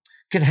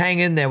can hang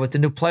in there with the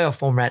new playoff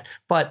format.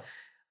 But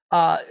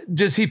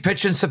does he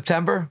pitch in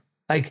September?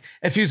 Like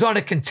if he's on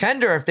a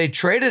contender, if they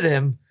traded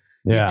him,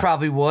 he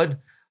probably would.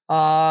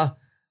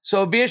 So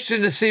it'd be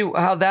interesting to see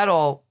how that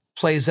all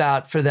plays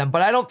out for them.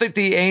 But I don't think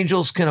the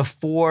Angels can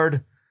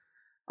afford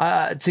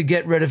to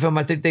get rid of him.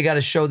 I think they got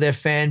to show their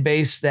fan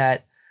base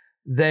that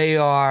they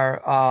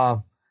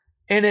are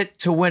in it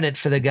to win it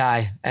for the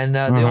guy. And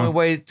the only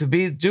way to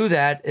do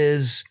that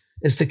is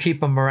to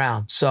keep him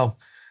around. So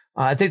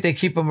I think they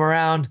keep him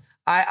around.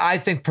 I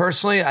think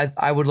personally,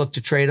 I would look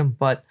to trade him,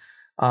 but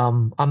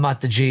I'm not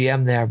the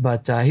GM there,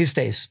 but he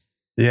stays.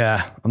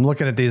 Yeah. I'm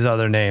looking at these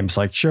other names.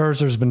 Like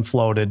Scherzer's been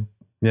floated.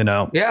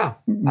 Yeah,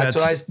 that's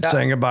what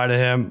saying goodbye to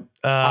him.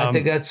 I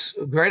think that's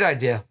a great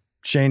idea.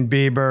 Shane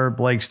Bieber,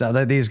 Blake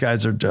Snell, these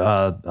guys are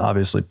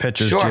obviously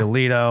pitchers. Sure.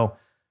 Giolito,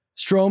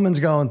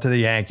 Stroman's going to the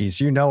Yankees.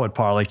 You know it,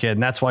 Parlay Kid,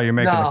 and that's why you're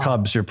making the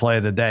Cubs your play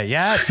of the day.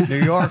 Yes,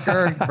 New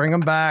Yorker, bring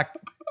them back.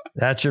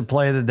 That's your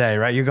play of the day,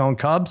 right? You going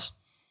Cubs?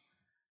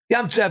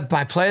 Yeah, I'm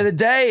my play of the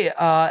day,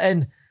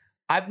 and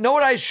I know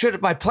what I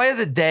should. My play of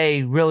the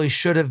day really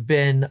should have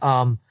been.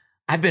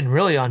 I've been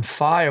really on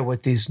fire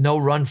with these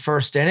no-run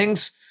first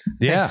innings.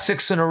 Yeah,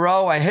 6 in a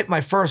row. I hit my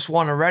first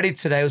one already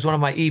today. It was one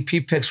of my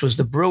EP picks. Was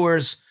the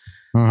Brewers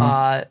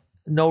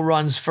no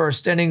runs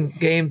first inning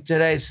game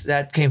today? So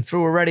that came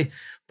through already.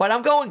 But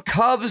I'm going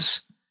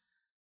Cubs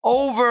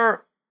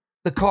over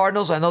the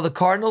Cardinals. I know the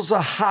Cardinals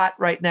are hot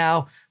right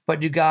now,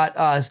 but you got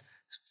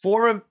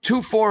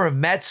two former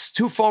Mets,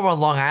 two former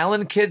Long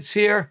Island kids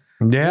here.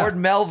 Yeah. Ward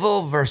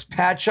Melville versus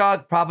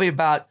Patchogue, probably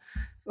about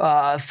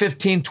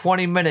 15,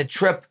 20-minute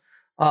trip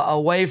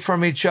away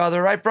from each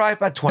other, right, Brian?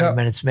 About 20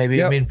 minutes, maybe.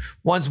 Yep. I mean,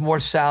 one's more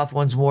south,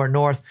 one's more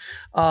north.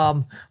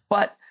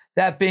 But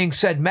that being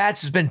said,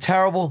 Mats has been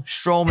terrible.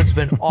 Strowman's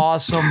been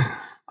awesome.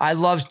 I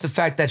love the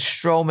fact that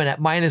Strowman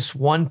at minus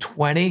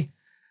 120,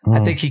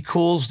 I think he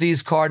cools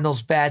these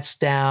Cardinals bats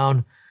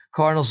down.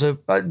 Cardinals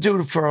are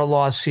due for a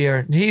loss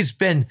here.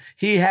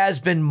 He has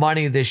been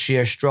money this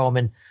year,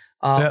 Strowman.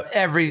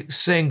 Every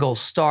single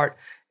start.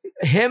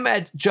 Him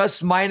at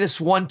just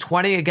minus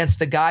 120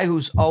 against a guy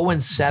who's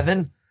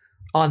 0-7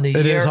 on the year.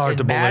 It is hard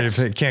to Mats,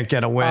 believe he can't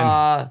get a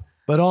win.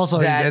 But also,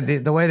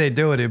 the way they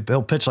do it,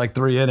 he'll pitch like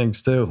 3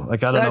 innings too.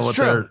 Like I don't know what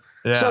true.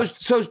 they're. Yeah.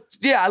 So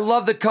I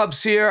love the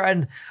Cubs here,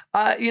 and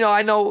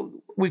I know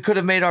we could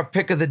have made our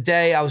pick of the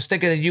day. I was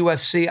thinking of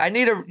UFC. I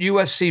need a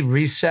UFC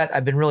reset.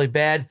 I've been really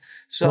bad.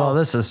 So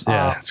this is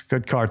it's a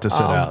good card to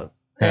sit out.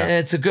 Yeah. And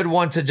it's a good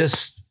one to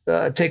just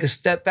take a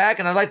step back,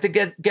 and I'd like to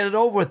get it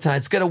over with tonight.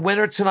 Let's get a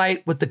winner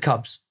tonight with the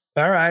Cubs.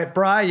 All right,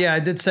 Bri. Yeah,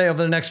 I did say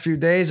over the next few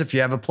days, if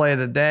you have a play of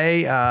the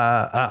day,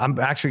 I'm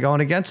actually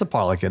going against the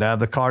parlay. Could have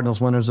the Cardinals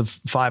winners of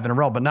 5 in a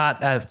row, but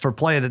not for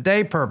play of the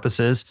day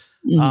purposes.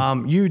 You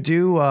are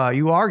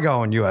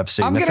going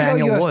UFC. I'm going to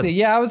go UFC. Wood.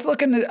 Yeah, I was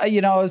looking at,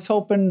 I was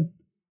hoping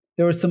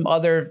there were some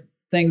other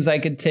things I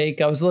could take.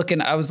 I was looking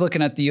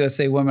at the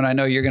USA women. I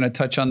know you're going to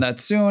touch on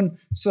that soon.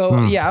 So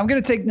I'm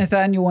going to take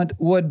Nathaniel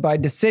Wood by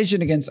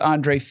decision against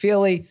Andre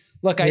Fili.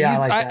 Look,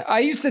 I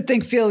used to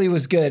think Fili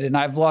was good, and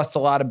I've lost a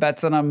lot of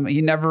bets on him.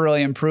 He never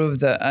really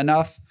improved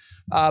enough.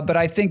 But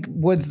I think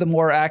Wood's the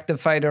more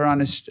active fighter on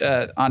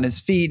his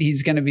feet.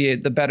 He's going to be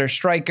the better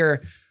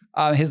striker.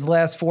 His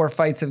last 4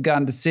 fights have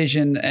gone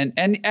decision,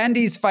 and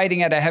he's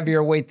fighting at a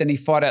heavier weight than he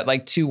fought at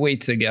like 2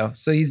 weights ago.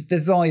 So this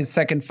is only his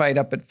second fight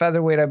up at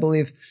featherweight, I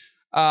believe.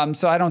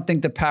 So I don't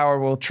think the power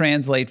will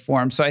translate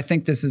for him. So I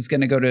think this is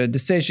going to go to a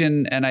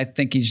decision, and I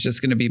think he's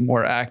just going to be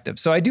more active.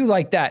 So I do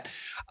like that.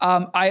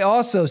 I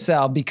also,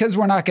 Sal, because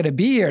we're not going to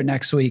be here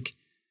next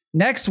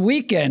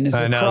weekend is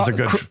a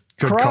good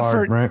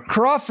Crawford, card, right?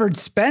 Crawford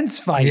Spence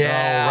fight.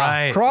 Yeah,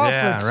 right.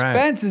 Crawford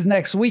Spence is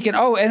next weekend.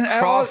 Oh, and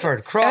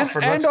Crawford.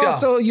 And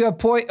also you have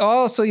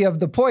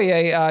the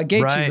Poirier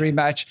Gaethje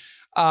rematch.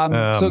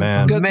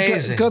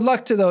 Amazing. Good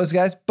luck to those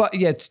guys. But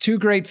yeah, it's 2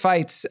 great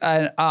fights.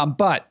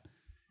 But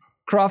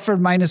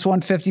Crawford minus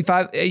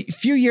 155. A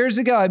few years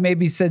ago, I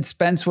maybe said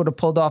Spence would have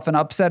pulled off an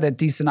upset at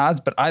decent odds,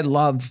 but I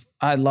love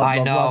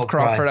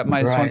Crawford at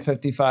minus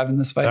 155 in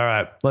this fight. All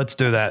right, let's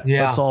do that.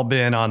 Yeah. Let's all be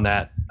in on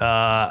that.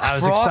 I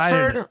was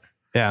excited.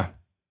 Yeah.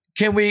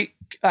 Can we?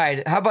 All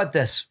right. How about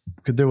this?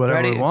 Could do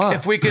whatever we want.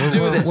 If we could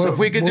do this. We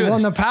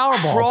won the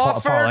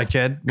Powerball, parlay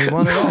kid. We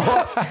won it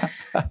all.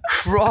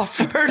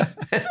 Crawford.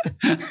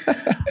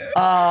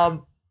 I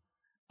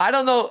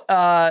don't know.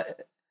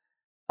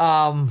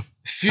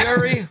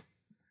 Fury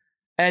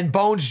and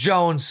Bones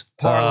Jones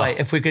parlay,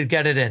 if we could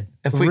get it in.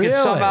 If we could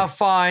somehow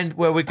find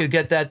where we could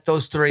get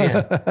those 3 in.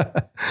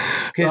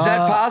 Is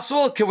that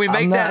possible? Can we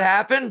make that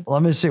happen?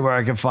 Let me see where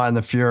I can find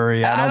the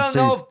Fury. I don't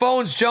know if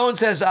Bones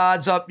Jones has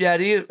odds up yet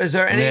either. Is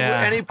there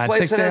any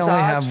place that has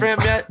odds for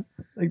him yet?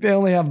 I think they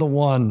only have the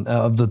one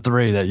of the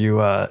 3 that you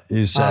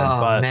said.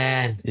 Oh, but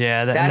man.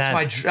 Yeah,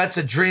 that's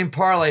a dream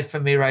parlay for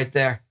me right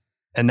there.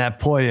 And that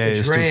Poirier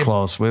is too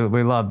close.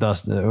 We love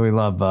Dustin. We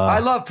love. I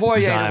love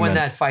Poirier Diamond. to win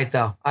that fight,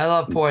 though. I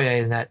love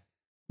Poirier in that.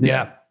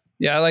 Yeah,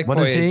 I like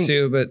Poirier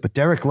too. But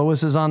Derek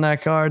Lewis is on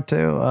that card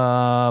too.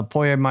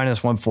 Poirier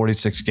minus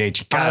 146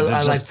 Gaethje. God,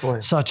 I like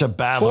Poirier. Such a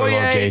battle. Poirier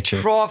Gaethje.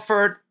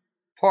 Crawford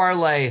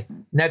parlay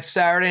next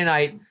Saturday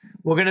night.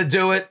 We're gonna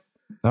do it.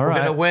 All We're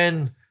gonna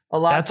win a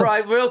lot.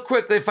 Real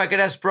quickly, if I could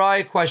ask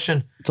Bri a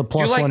question. It's a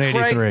plus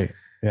 183.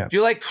 Yeah. Do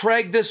you like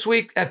Craig this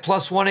week at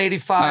plus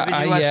 185 in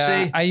UFC?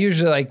 Yeah, I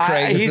usually like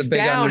Craig. He's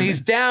down. He's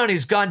down.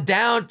 He's gone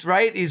down,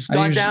 right? He's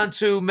gone down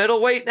to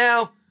middleweight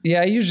now.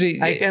 Yeah, I usually.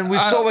 And we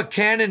saw what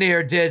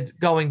Cannonier did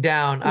going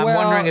down. I'm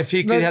wondering if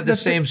he could have the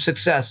same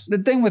success. The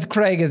thing with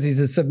Craig is he's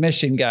a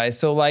submission guy.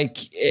 So,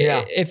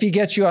 if he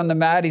gets you on the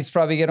mat, he's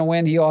probably going to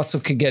win. He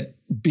also could get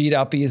beat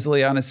up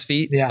easily on his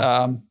feet.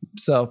 Yeah.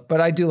 But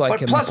I do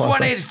like him. But plus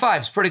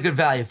 185 is pretty good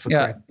value for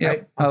Craig. Yeah,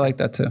 right? I like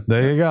that too.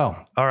 There you go.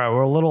 All right,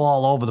 we're a little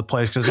all over the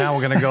place because now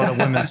we're going to go to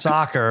women's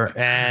soccer,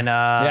 and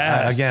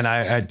again,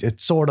 I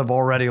it's sort of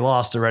already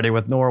lost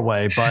with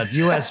Norway, but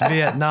U.S.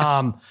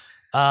 Vietnam.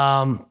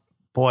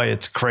 Boy,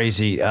 it's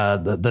crazy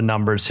the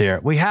numbers here.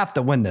 We have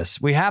to win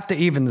this. We have to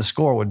even the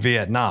score with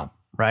Vietnam,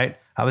 right?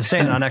 I was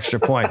saying on extra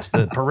points,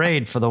 the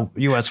parade for the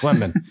U.S.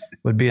 women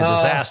would be a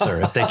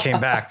disaster if they came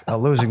back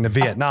losing to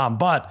Vietnam.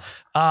 But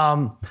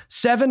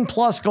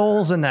 7+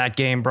 goals in that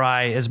game,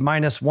 Bri, is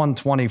minus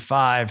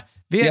 125.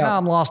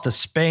 Vietnam lost to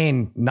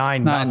Spain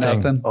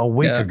 9-0 a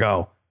week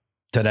ago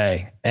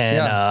today.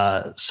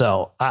 And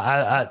so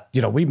I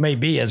we may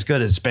be as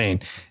good as Spain,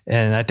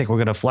 and I think we're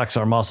going to flex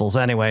our muscles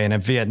anyway. And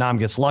if Vietnam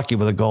gets lucky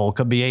with a goal, it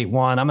could be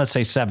 8-1. I'm going to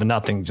say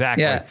 7-0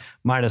 exactly.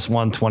 Minus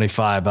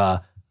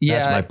 125.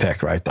 That's my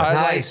pick right there.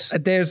 Nice.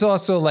 There's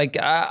also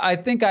I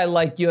think I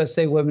like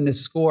USA women to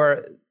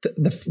score.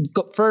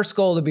 The first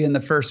goal to be in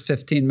the first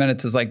 15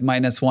 minutes is like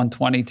minus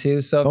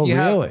 122. So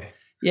if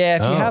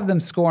Yeah, if you have them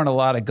scoring a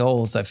lot of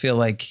goals, I feel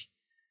like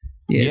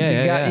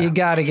you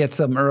got to get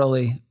some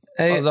early.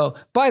 Hey, although,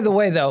 by the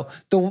way, though,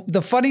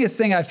 the funniest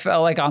thing I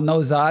felt like on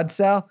those odds,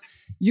 Sal,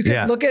 you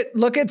can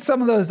look at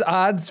some of those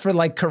odds for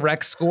like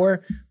correct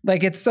score.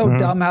 Like it's so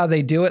dumb how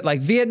they do it.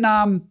 Like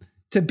Vietnam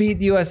to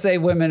beat USA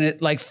women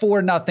at like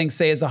 4-0,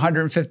 say is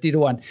 150 to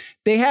 1.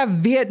 They have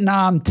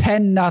Vietnam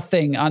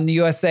 10-0 on the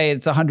USA.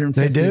 It's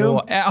 150 to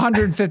 1.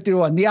 150 to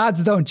 1. The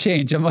odds don't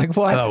change. I'm like,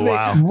 why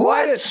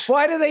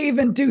do they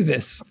even do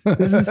this?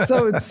 This is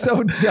so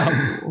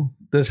dumb.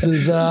 This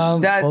is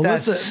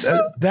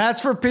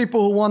that's for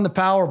people who won the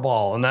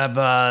Powerball and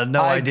have no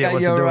idea what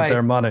to do with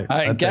their money.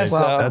 I guess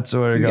so. That's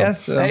where it goes.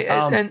 So.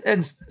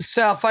 And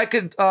Sal, if I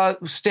could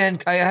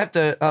stand, I have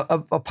to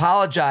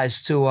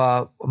apologize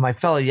to my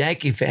fellow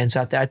Yankee fans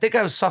out there. I think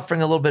I was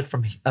suffering a little bit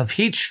of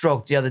heat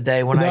stroke the other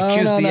day when I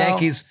accused the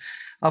Yankees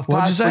of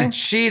possibly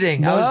cheating.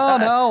 We brought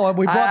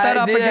that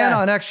up again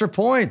on Extra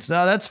Points.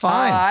 No, that's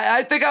fine.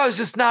 I think I was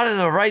just not in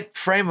the right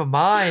frame of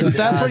mind. If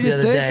that's what you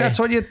think, that's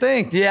what you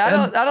think.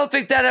 Yeah, I don't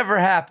think that ever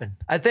happened.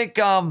 I think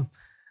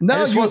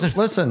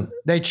listen,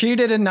 they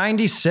cheated in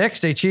 96.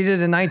 They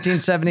cheated in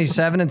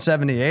 1977 and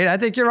 78. I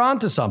think you're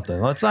onto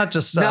something. Let's not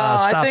just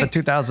stop at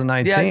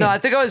 2019. Yeah, no, I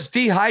think I was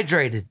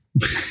dehydrated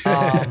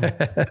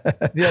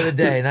the other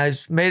day, and I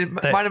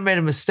might have made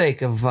a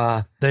mistake of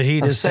the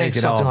heat is saying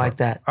taking something over. like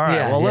that. All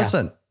right,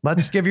 listen,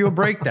 let's give you a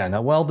break then,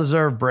 a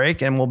well-deserved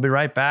break, and we'll be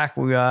right back.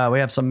 We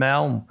have some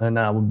mail, and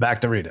we'll be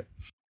back to read it.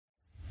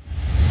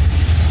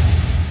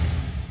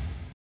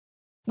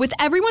 With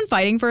everyone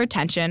fighting for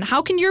attention,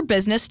 how can your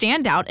business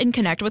stand out and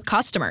connect with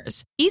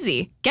customers?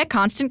 Easy. Get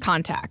Constant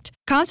Contact.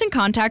 Constant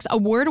Contact's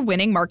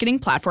award-winning marketing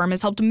platform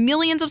has helped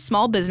millions of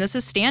small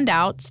businesses stand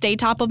out, stay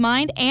top of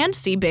mind, and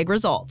see big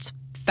results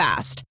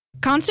fast.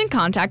 Constant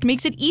Contact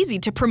makes it easy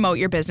to promote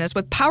your business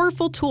with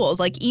powerful tools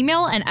like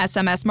email and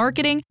SMS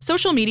marketing,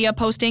 social media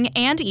posting,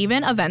 and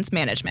even events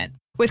management.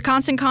 With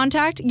Constant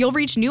Contact, you'll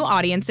reach new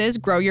audiences,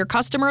 grow your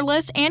customer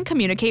list, and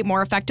communicate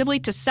more effectively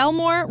to sell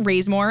more,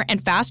 raise more,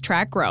 and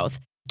fast-track growth.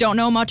 Don't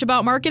know much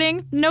about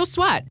marketing? No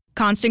sweat.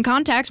 Constant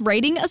Contact's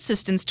writing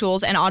assistance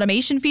tools and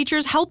automation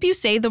features help you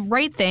say the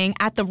right thing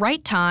at the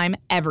right time,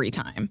 every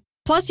time.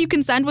 Plus, you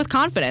can send with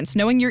confidence,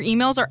 knowing your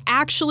emails are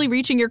actually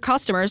reaching your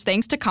customers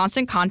thanks to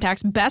Constant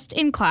Contact's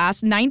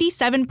best-in-class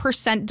 97%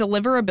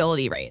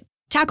 deliverability rate.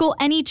 Tackle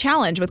any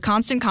challenge with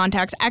Constant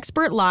Contact's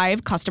expert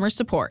live customer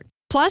support.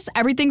 Plus,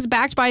 everything's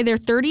backed by their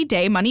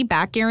 30-day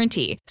money-back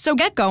guarantee. So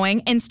get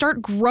going and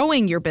start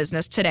growing your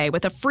business today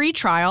with a free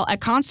trial at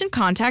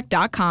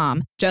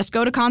ConstantContact.com. Just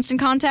go to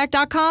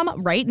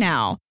ConstantContact.com right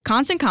now.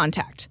 Constant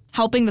Contact,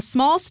 helping the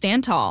small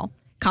stand tall.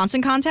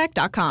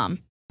 ConstantContact.com.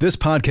 This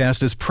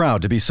podcast is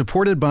proud to be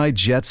supported by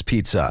Jets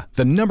Pizza,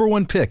 the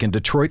 #1 pick in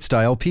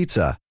Detroit-style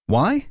pizza.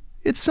 Why?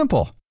 It's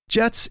simple.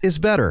 Jets is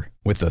better.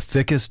 With the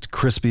thickest,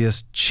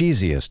 crispiest,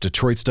 cheesiest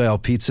Detroit-style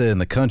pizza in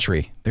the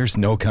country, there's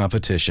no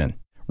competition.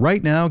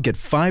 Right now, get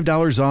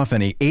 $5 off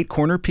any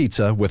 8-corner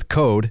pizza with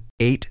code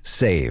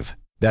 8SAVE.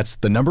 That's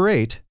the number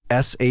 8,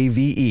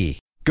 SAVE.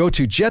 Go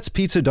to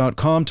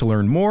jetspizza.com to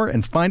learn more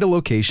and find a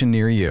location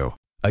near you.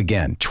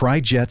 Again, try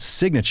Jet's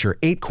signature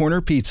 8-corner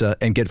pizza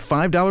and get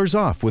 $5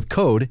 off with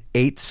code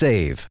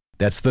 8SAVE.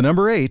 That's the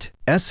number 8,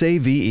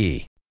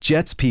 SAVE.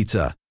 Jet's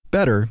Pizza.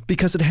 Better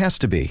because it has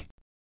to be.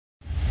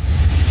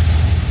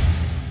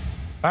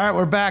 All right,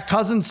 we're back.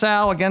 Cousin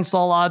Sal against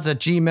all odds at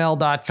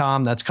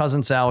gmail.com. That's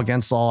Cousin Sal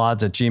against all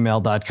odds at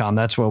gmail.com.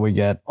 That's where we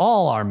get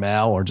all our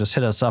mail, or just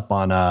hit us up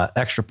on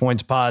Extra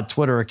Points Pod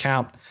Twitter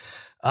account.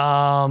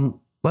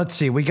 Let's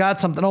see. We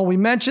got something. Oh, we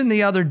mentioned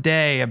the other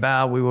day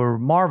about we were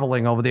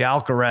marveling over the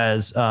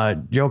Alcaraz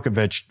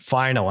Djokovic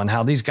final and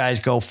how these guys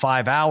go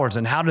 5 hours,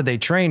 and how do they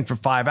train for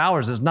 5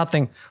 hours? There's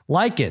nothing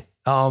like it.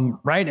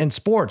 Right, in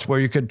sports where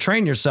you could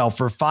train yourself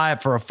for a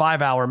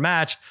 5-hour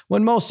match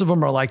when most of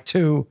them are like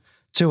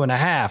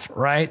 2.5,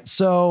 right?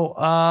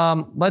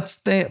 So let's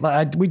think.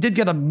 We did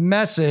get a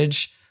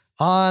message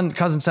on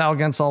Cousin Sal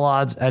against all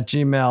odds at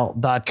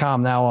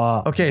gmail.com.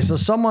 Now, okay, so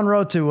someone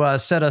wrote to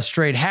set us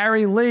straight.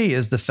 Harry Lee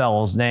is the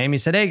fellow's name. He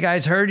said, "Hey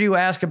guys, heard you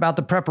ask about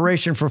the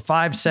preparation for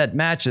 5-set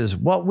matches.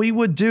 What we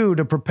would do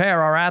to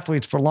prepare our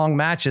athletes for long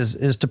matches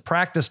is to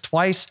practice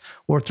 2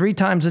 or 3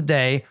 times a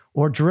day,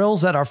 or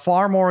drills that are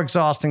far more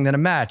exhausting than a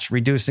match,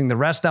 reducing the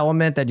rest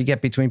element that you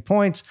get between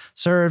points,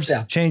 serves,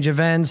 change of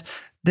ends.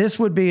 This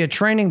would be a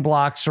training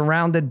block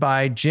surrounded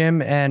by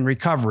gym and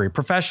recovery.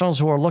 Professionals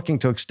who are looking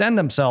to extend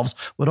themselves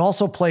would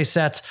also play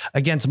sets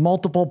against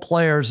multiple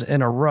players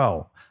in a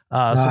row."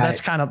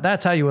 So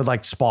that's how you would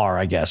like spar,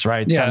 I guess,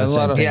 right? Yeah, kind of a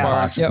lot of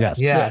spars.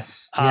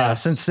 Yes.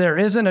 Since there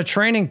isn't a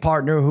training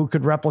partner who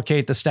could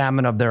replicate the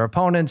stamina of their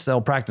opponents,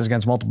 they'll practice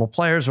against multiple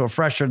players who are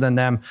fresher than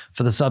them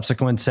for the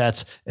subsequent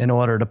sets in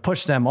order to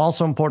push them.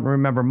 Also important to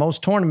remember,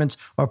 most tournaments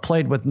are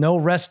played with no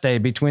rest day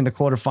between the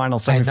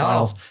quarterfinals,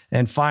 semifinals,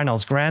 and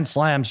finals. Grand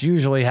Slams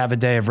usually have a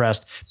day of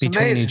rest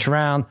between each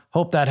round.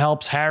 Hope that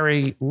helps.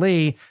 Harry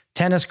Lee,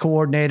 tennis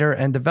coordinator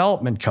and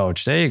development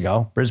coach. There you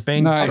go.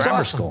 Brisbane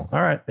Grammar School.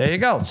 All right. There you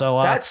go.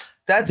 So that's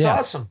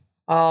awesome.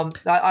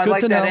 I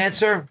like that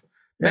answer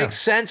Makes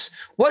sense.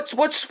 What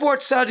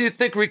sports do you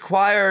think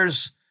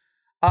requires,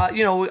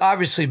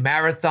 obviously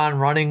marathon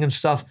running and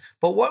stuff,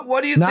 but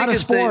what do you think not a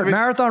is sport?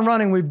 Marathon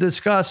running we've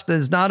discussed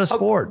is not a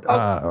sport. We've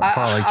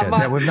determined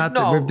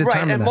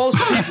right. And that. most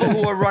people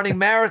who are running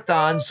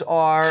marathons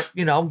are,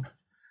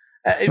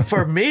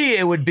 for me,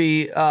 it would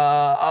be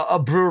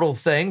a brutal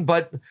thing,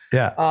 but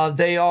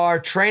they are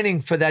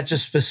training for that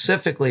just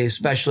specifically,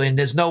 especially, and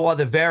there's no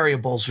other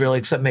variables really,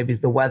 except maybe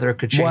the weather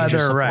could change.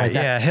 Weather, right? Like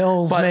that. Yeah,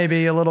 hills but,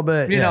 maybe a little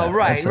bit.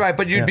 Right.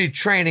 But you'd be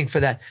training for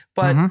that.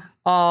 But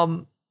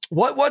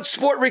what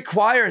sport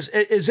requires?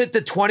 Is it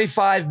the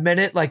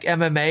 25-minute like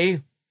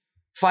MMA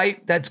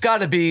fight? That's got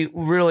to be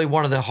really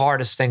one of the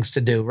hardest things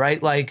to do,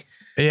 right? Like,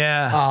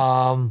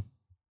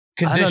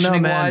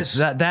 conditioning wise,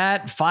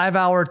 that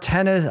 5-hour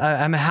tennis.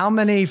 I mean, how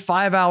many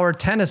 5-hour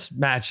tennis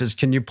matches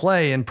can you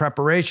play in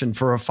preparation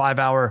for a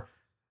 5-hour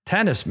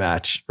tennis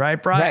match?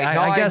 Right, Brian? Right.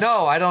 No, I guess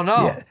I don't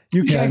know. Yeah,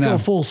 you can't go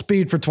full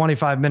speed for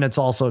 25 minutes.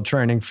 Also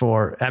training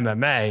for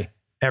MMA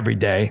every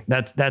day.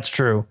 That's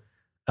true.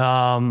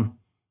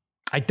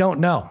 I don't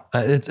know.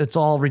 It's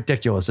all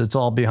ridiculous. It's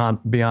all beyond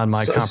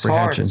my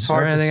comprehension. It's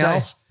hard anything to say.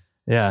 else?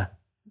 Yeah.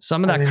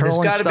 Some of that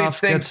curling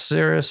stuff gets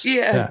serious.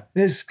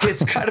 It's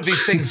got to be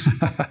things,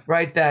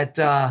 right? That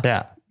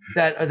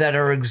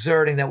are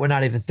exerting that we're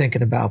not even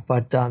thinking about.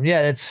 But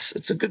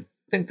it's a good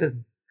thing to.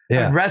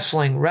 Yeah. And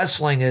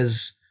wrestling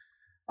is.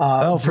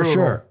 For brutal.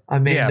 Sure. I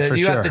mean,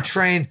 you have to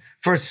train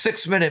for a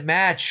 6-minute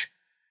match.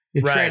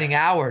 You're training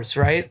hours,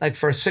 right? Like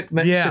for a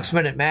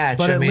 6-minute match.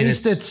 But at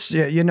least it's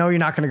you're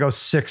not going to go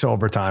 6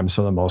 overtimes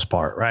for the most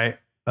part, right?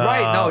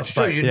 Right. No, it's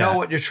true. You know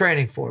what you're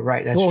training for.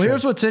 Right. That's true.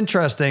 Here's what's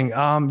interesting.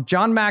 John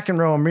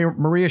McEnroe and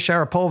Maria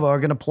Sharapova are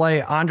going to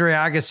play Andre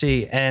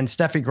Agassi and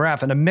Steffi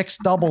Graf in a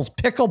mixed doubles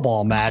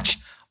pickleball match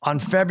on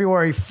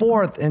February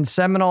 4th in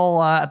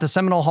at the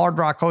Seminole Hard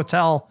Rock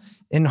Hotel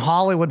in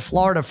Hollywood,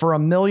 Florida for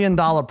 $1 million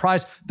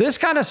prize. This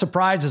kind of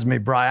surprises me,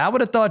 Brian. I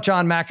would have thought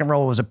John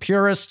McEnroe was a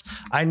purist.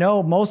 I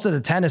know most of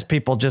the tennis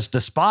people just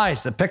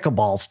despise the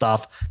pickleball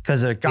stuff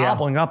because they're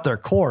gobbling up their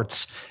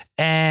courts.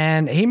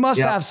 And he must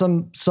have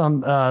some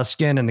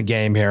skin in the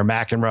game here,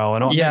 McEnroe,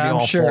 and maybe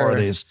all 4 of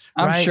these.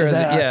 Right? I'm sure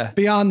that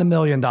beyond the $1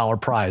 million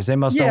prize, they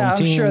must own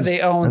teams. I'm sure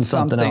they own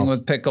something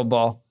with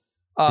pickleball.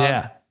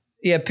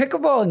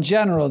 Pickleball in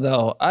general,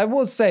 though, I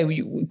will say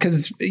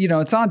because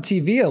it's on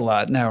TV a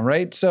lot now,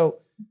 right? So,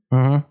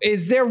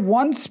 is there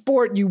one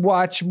sport you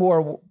watch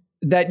more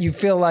that you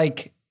feel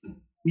like,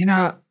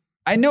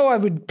 I know I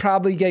would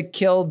probably get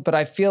killed, but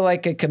I feel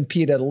like I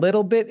compete a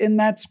little bit in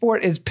that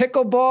sport. Is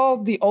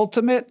pickleball the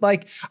ultimate?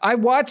 Like, I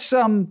watch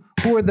some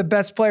who are the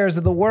best players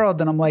of the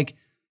world, and I'm like,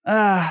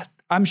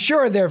 I'm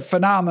sure they're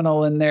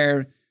phenomenal and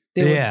they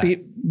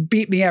would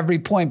beat me every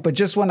point. But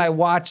just when I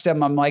watch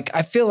them, I'm like,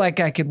 I feel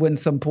like I could win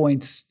some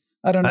points.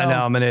 I don't know. I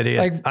know I'm an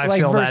idiot. I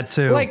feel that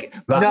too.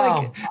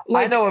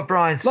 I know what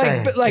Brian's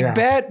saying.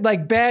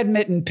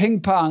 Badminton,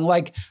 ping pong,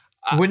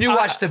 when you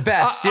watch the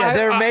best,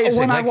 they're amazing.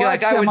 When I watch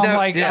them,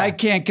 I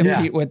can't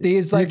compete with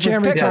these. Like, you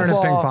can't return a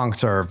ping pong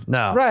serve.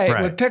 No.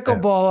 Right. With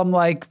pickleball, I'm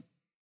like,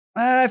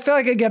 I feel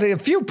like I get a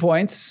few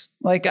points.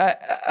 Like, I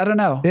don't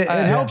know. It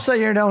helps that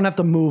you don't have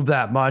to move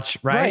that much,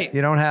 right?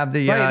 You don't have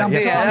the...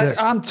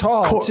 I'm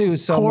tall, too,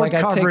 so I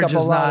take up a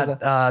lot of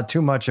not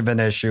too much of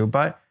an issue,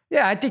 but...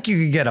 Yeah, I think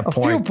you could get a point.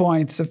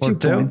 A few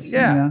points.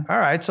 Yeah. All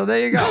right. So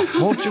there you go.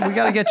 We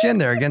got to get you in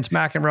there against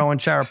McEnroe and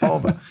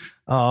Sharapova.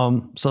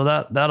 So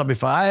that'll be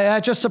fun.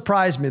 It just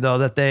surprised me though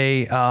that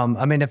they.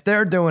 If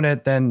they're doing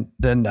it, then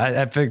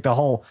I think the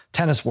whole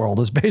tennis world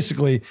is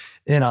basically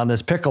in on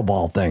this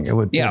pickleball thing. It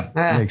would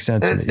make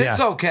sense to me. It's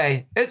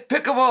okay. It's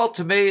pickleball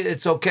to me.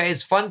 It's okay.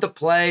 It's fun to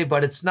play,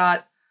 but it's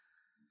not.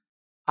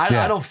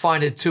 I don't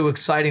find it too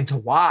exciting to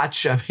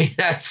watch. I mean,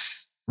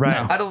 that's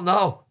right. I don't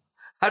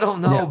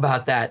know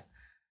about that,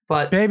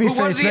 but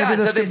Babyface, maybe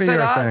this could be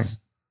your thing.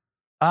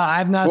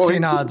 I've not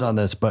seen odds on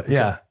this, but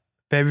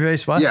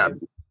Babyface, what? Yeah,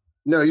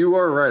 no, you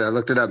are right. I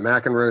looked it up.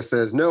 McEnroe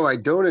says, no, I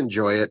don't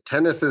enjoy it.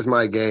 Tennis is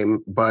my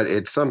game, but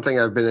it's something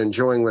I've been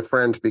enjoying with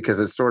friends because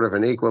it's sort of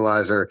an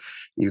equalizer.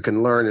 You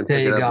can learn and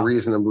pick it up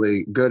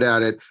reasonably good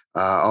at it.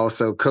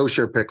 Also,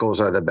 kosher pickles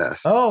are the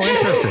best. Oh,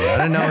 interesting. I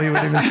didn't know he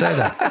would even say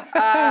that.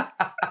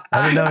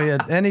 I didn't know he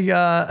had any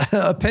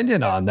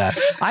opinion on that.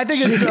 I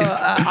think it's.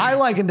 I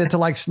likened it to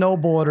like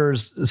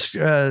snowboarders.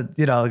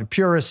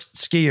 Purist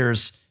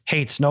skiers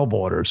hate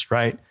snowboarders,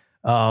 right?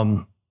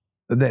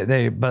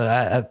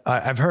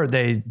 I've heard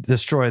they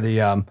destroy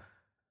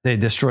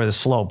the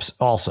slopes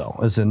also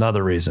is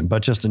another reason,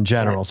 but just in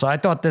general. Right. So I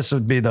thought this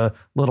would be the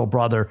little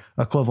brother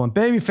equivalent.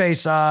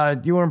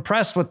 Babyface, you were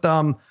impressed with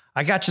them.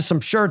 I got you some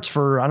shirts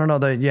I don't know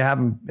that you have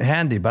them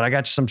handy, but I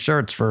got you some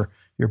shirts for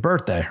your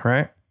birthday,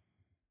 right?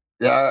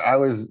 Yeah, I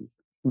was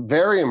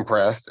very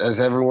impressed. As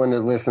everyone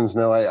that listens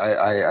know,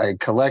 I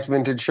collect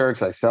vintage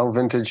shirts. I sell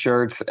vintage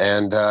shirts,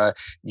 and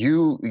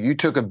you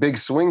took a big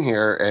swing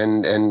here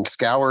and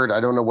scoured. I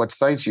don't know what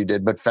sites you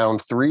did, but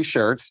found 3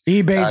 shirts.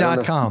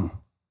 eBay.com.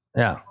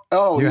 Yeah.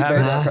 Oh, You you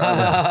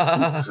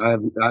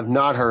haven't? I've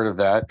not heard of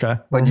that.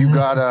 Okay. But you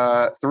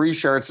got 3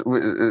 shirts.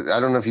 I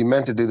don't know if you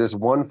meant to do this,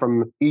 one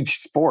from each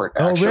sport.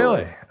 Actually. Oh,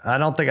 really? I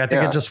think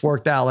it just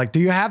worked out. Like, do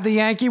you have the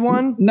Yankee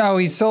one? No,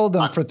 he sold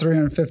them for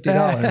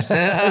 $350. It's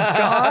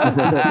gone.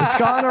 It's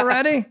gone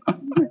already.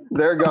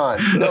 They're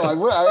gone. No,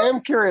 I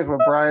am curious what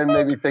Brian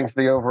maybe thinks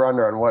the over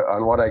under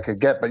on what I could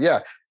get. But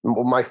yeah,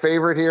 my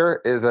favorite here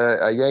is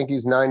a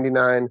Yankees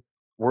 '99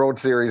 World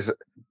Series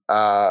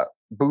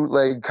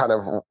bootleg kind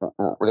of.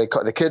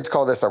 The kids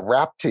call this a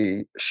wrap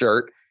tee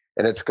shirt,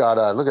 and it's got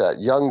look at that: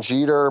 Young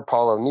Jeter,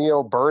 Paul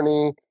O'Neill,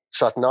 Bernie,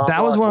 Chuck Knobloch.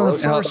 That was one of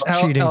the first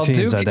cheating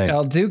teams, I think.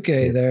 El Duque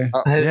there.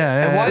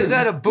 And why is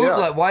that a bootleg?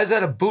 Yeah. Why is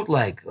that a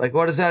bootleg? Like,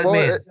 what does that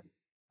mean?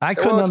 I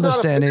couldn't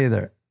understand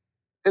either.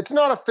 It's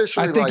not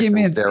officially I think he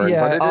means, Darren,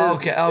 yeah. but it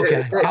is.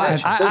 Okay.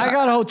 I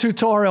got a whole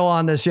tutorial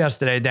on this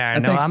yesterday,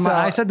 Darren.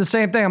 I said the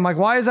same thing. I'm like,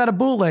 why is that a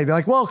bootleg? They're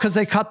like, well, because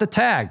they cut the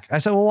tag. I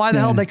said, well, why the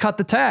hell did they cut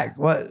the tag?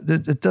 What?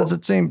 It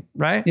doesn't seem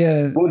right.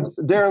 Yeah. Well,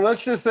 Darren,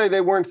 let's just say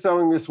they weren't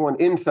selling this one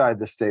inside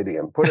the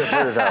stadium. Put it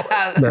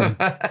that way.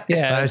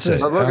 Yeah.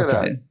 Look at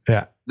that.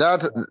 Yeah.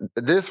 That's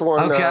this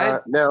one. Okay.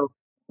 Now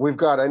we've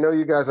got. I know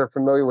you guys are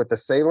familiar with the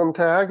Salem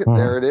tag. Mm-hmm.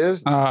 There it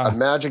is. A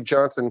Magic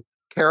Johnson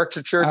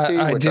caricature tee,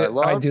 which I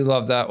love. I do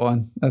love that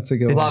one. That's a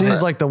good one. It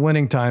seems like the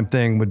winning time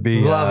thing would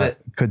be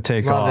could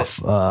take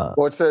off.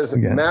 Well, it says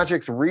again.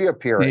 Magic's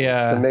reappearing. Yeah.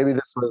 So maybe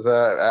this was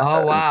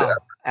after.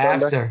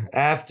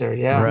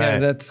 Yeah. Right. Yeah,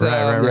 that's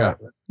right.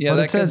 Yeah,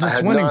 but it says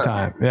it's winning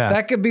time. Yeah.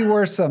 That could be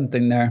worth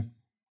something there.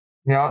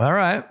 Yeah. All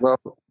right. Well,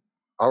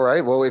 all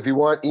right. Well, if you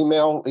want,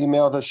 email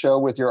the show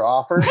with your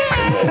offers.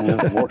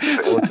 And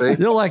we'll see.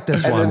 You'll like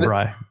this one,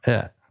 Brian.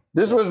 Yeah.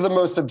 This was the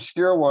most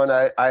obscure one.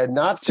 I had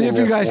not seen. See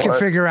if you guys can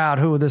figure out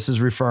who this is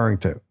referring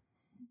to.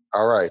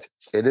 All right.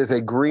 It is a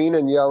green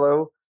and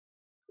yellow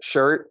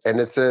shirt,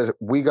 and it says,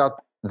 "We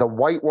got the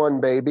white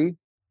one, baby."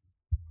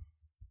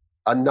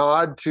 A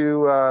nod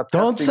to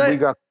Don't Pepsi. say we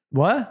got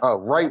what? Oh,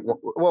 right.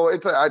 Well,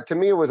 it's to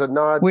me it was a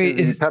nod to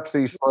the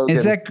Pepsi slogan.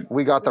 Is that,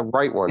 we got the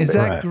right one. Is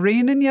baby. that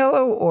green and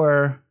yellow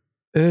or?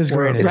 It is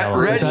green and yellow.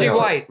 Reggie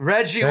White.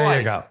 There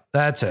you go.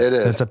 That's it. It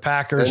is. It's a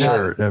Packers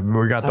shirt.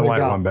 We got the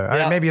white one.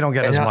 But maybe you don't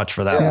get as much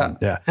for that one.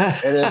 Yeah.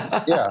 And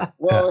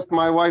if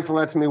my wife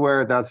lets me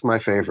wear it, that's my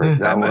favorite.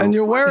 And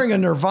you're wearing a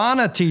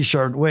Nirvana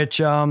t-shirt,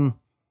 which not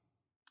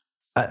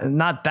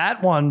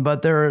that one,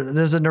 but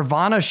there's a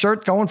Nirvana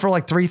shirt going for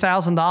like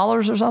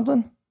 $3,000 or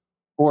something.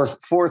 Or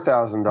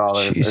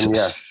 $4,000, and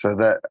yes, so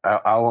that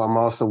I'm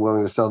also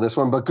willing to sell this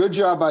one. But good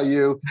job by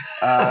you.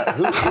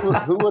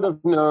 Who would have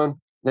known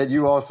that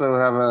you also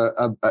have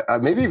a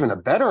maybe even a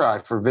better eye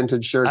for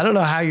vintage shirts? I don't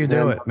know how you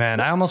do it, man.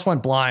 I almost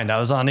went blind. I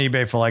was on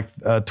eBay for like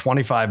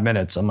 25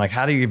 minutes. I'm like,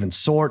 how do you even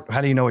sort? How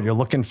do you know what you're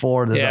looking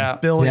for? There's a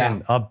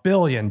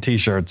billion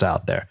t-shirts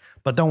out there.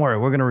 But don't worry,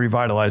 we're going to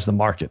revitalize the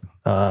market.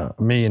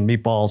 Me and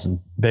Meatballs and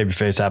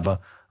Babyface have a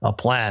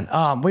plan.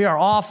 We are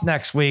off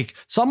next week.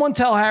 Someone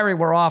tell Harry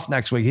we're off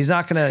next week. He's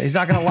not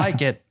gonna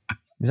like it.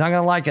 He's not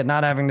going to like it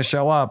not having to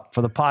show up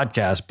for the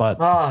podcast, but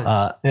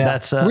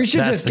that's we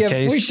should that's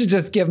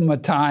just give him a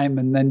time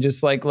and then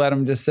just like let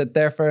him just sit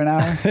there for an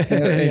hour. We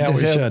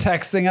should.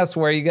 Texting us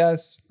where you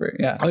guys.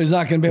 He's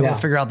not going to be able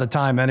to figure out the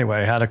time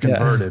anyway, how to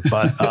convert it.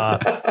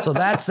 But so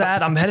that's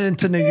that. I'm headed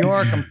into New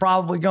York. I'm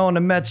probably going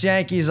to Mets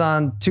Yankees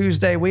on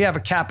Tuesday. We have a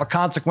cap of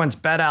consequence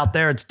bet out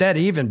there. It's dead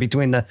even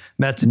between the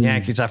Mets and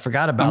Yankees. I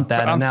forgot about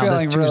that. I'm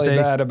feeling really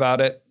bad about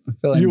it.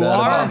 You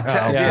are?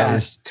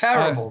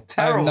 Terrible.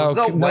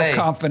 No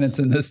confidence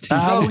in this team.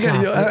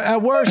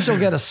 At worst, you'll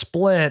get a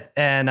split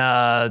and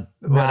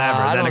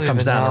whatever. Then it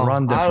comes down to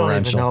run differential. I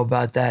don't even know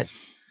about that.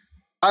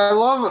 I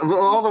love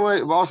all the way.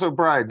 Also,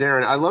 Brian,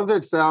 Darren, I love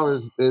that Sal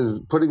is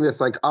putting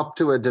this like up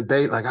to a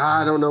debate. Like,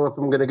 I don't know if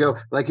I'm going to go.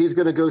 Like he's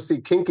going to go see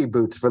Kinky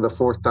Boots for the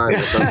 4th time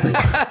or something.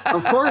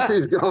 Of course,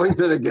 he's going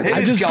to the game.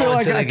 I just feel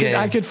like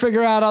I could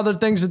figure out other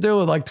things to do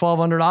with like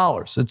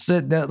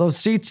 $1,200. Those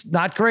seats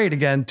not great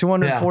again,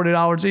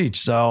 $240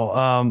 each. So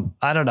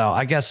I don't know.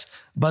 I guess,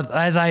 but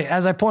as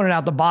I pointed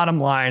out, the bottom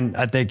line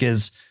I think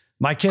is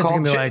my kids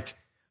can be like,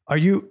 Are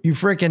you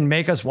freaking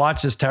make us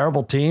watch this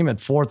terrible team at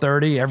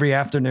 4:30 every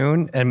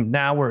afternoon, and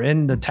now we're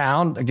in the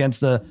town against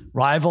the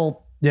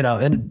rival,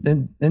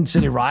 in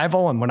city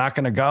rival, and we're not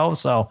going to go.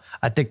 So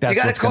I think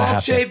that's what's going to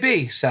happen. You got to call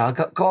JB, Sal.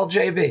 Call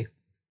JB.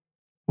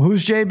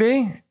 Who's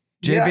JB?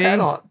 JB.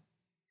 Yeah,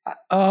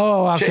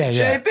 oh, okay.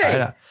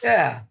 JB.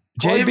 Yeah.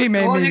 JB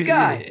made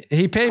me.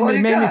 He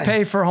made me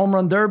pay for home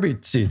run derby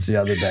seats the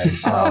other day.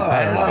 So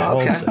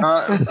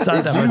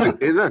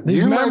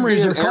these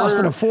memories are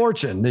costing a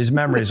fortune. These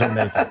memories are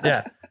making.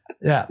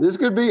 Yeah. This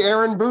could be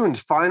Aaron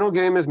Boone's final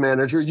game as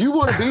manager. You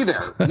want to be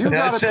there. You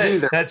got to be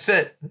there. That's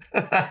it.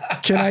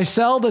 Can I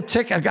sell the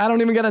ticket? I don't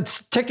even get a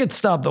ticket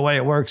stub the way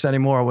it works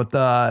anymore with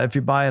if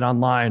you buy it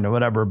online or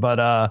whatever.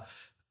 But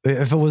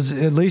if it was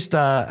at least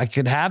I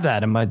could have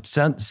that and might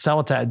sell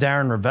it to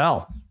Darren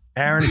Ravel.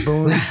 Aaron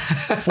Boone's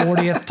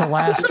 40th to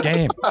last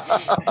game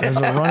as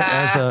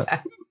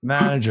a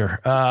manager.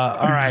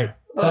 All right,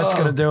 that's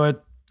gonna do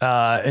it.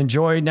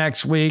 Enjoy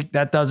next week.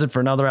 That does it for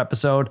another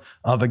episode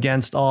of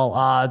Against All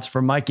Odds.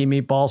 For Mikey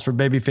Meatballs, for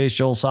Babyface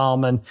Joel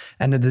Solomon,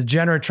 and the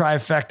degenerate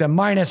trifecta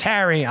minus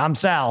Harry, I'm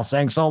Sal,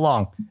 saying so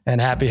long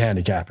and happy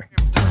handicapping.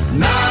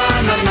 Na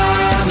na na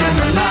na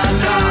na na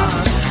na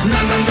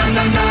na na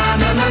na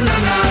na na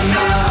na na.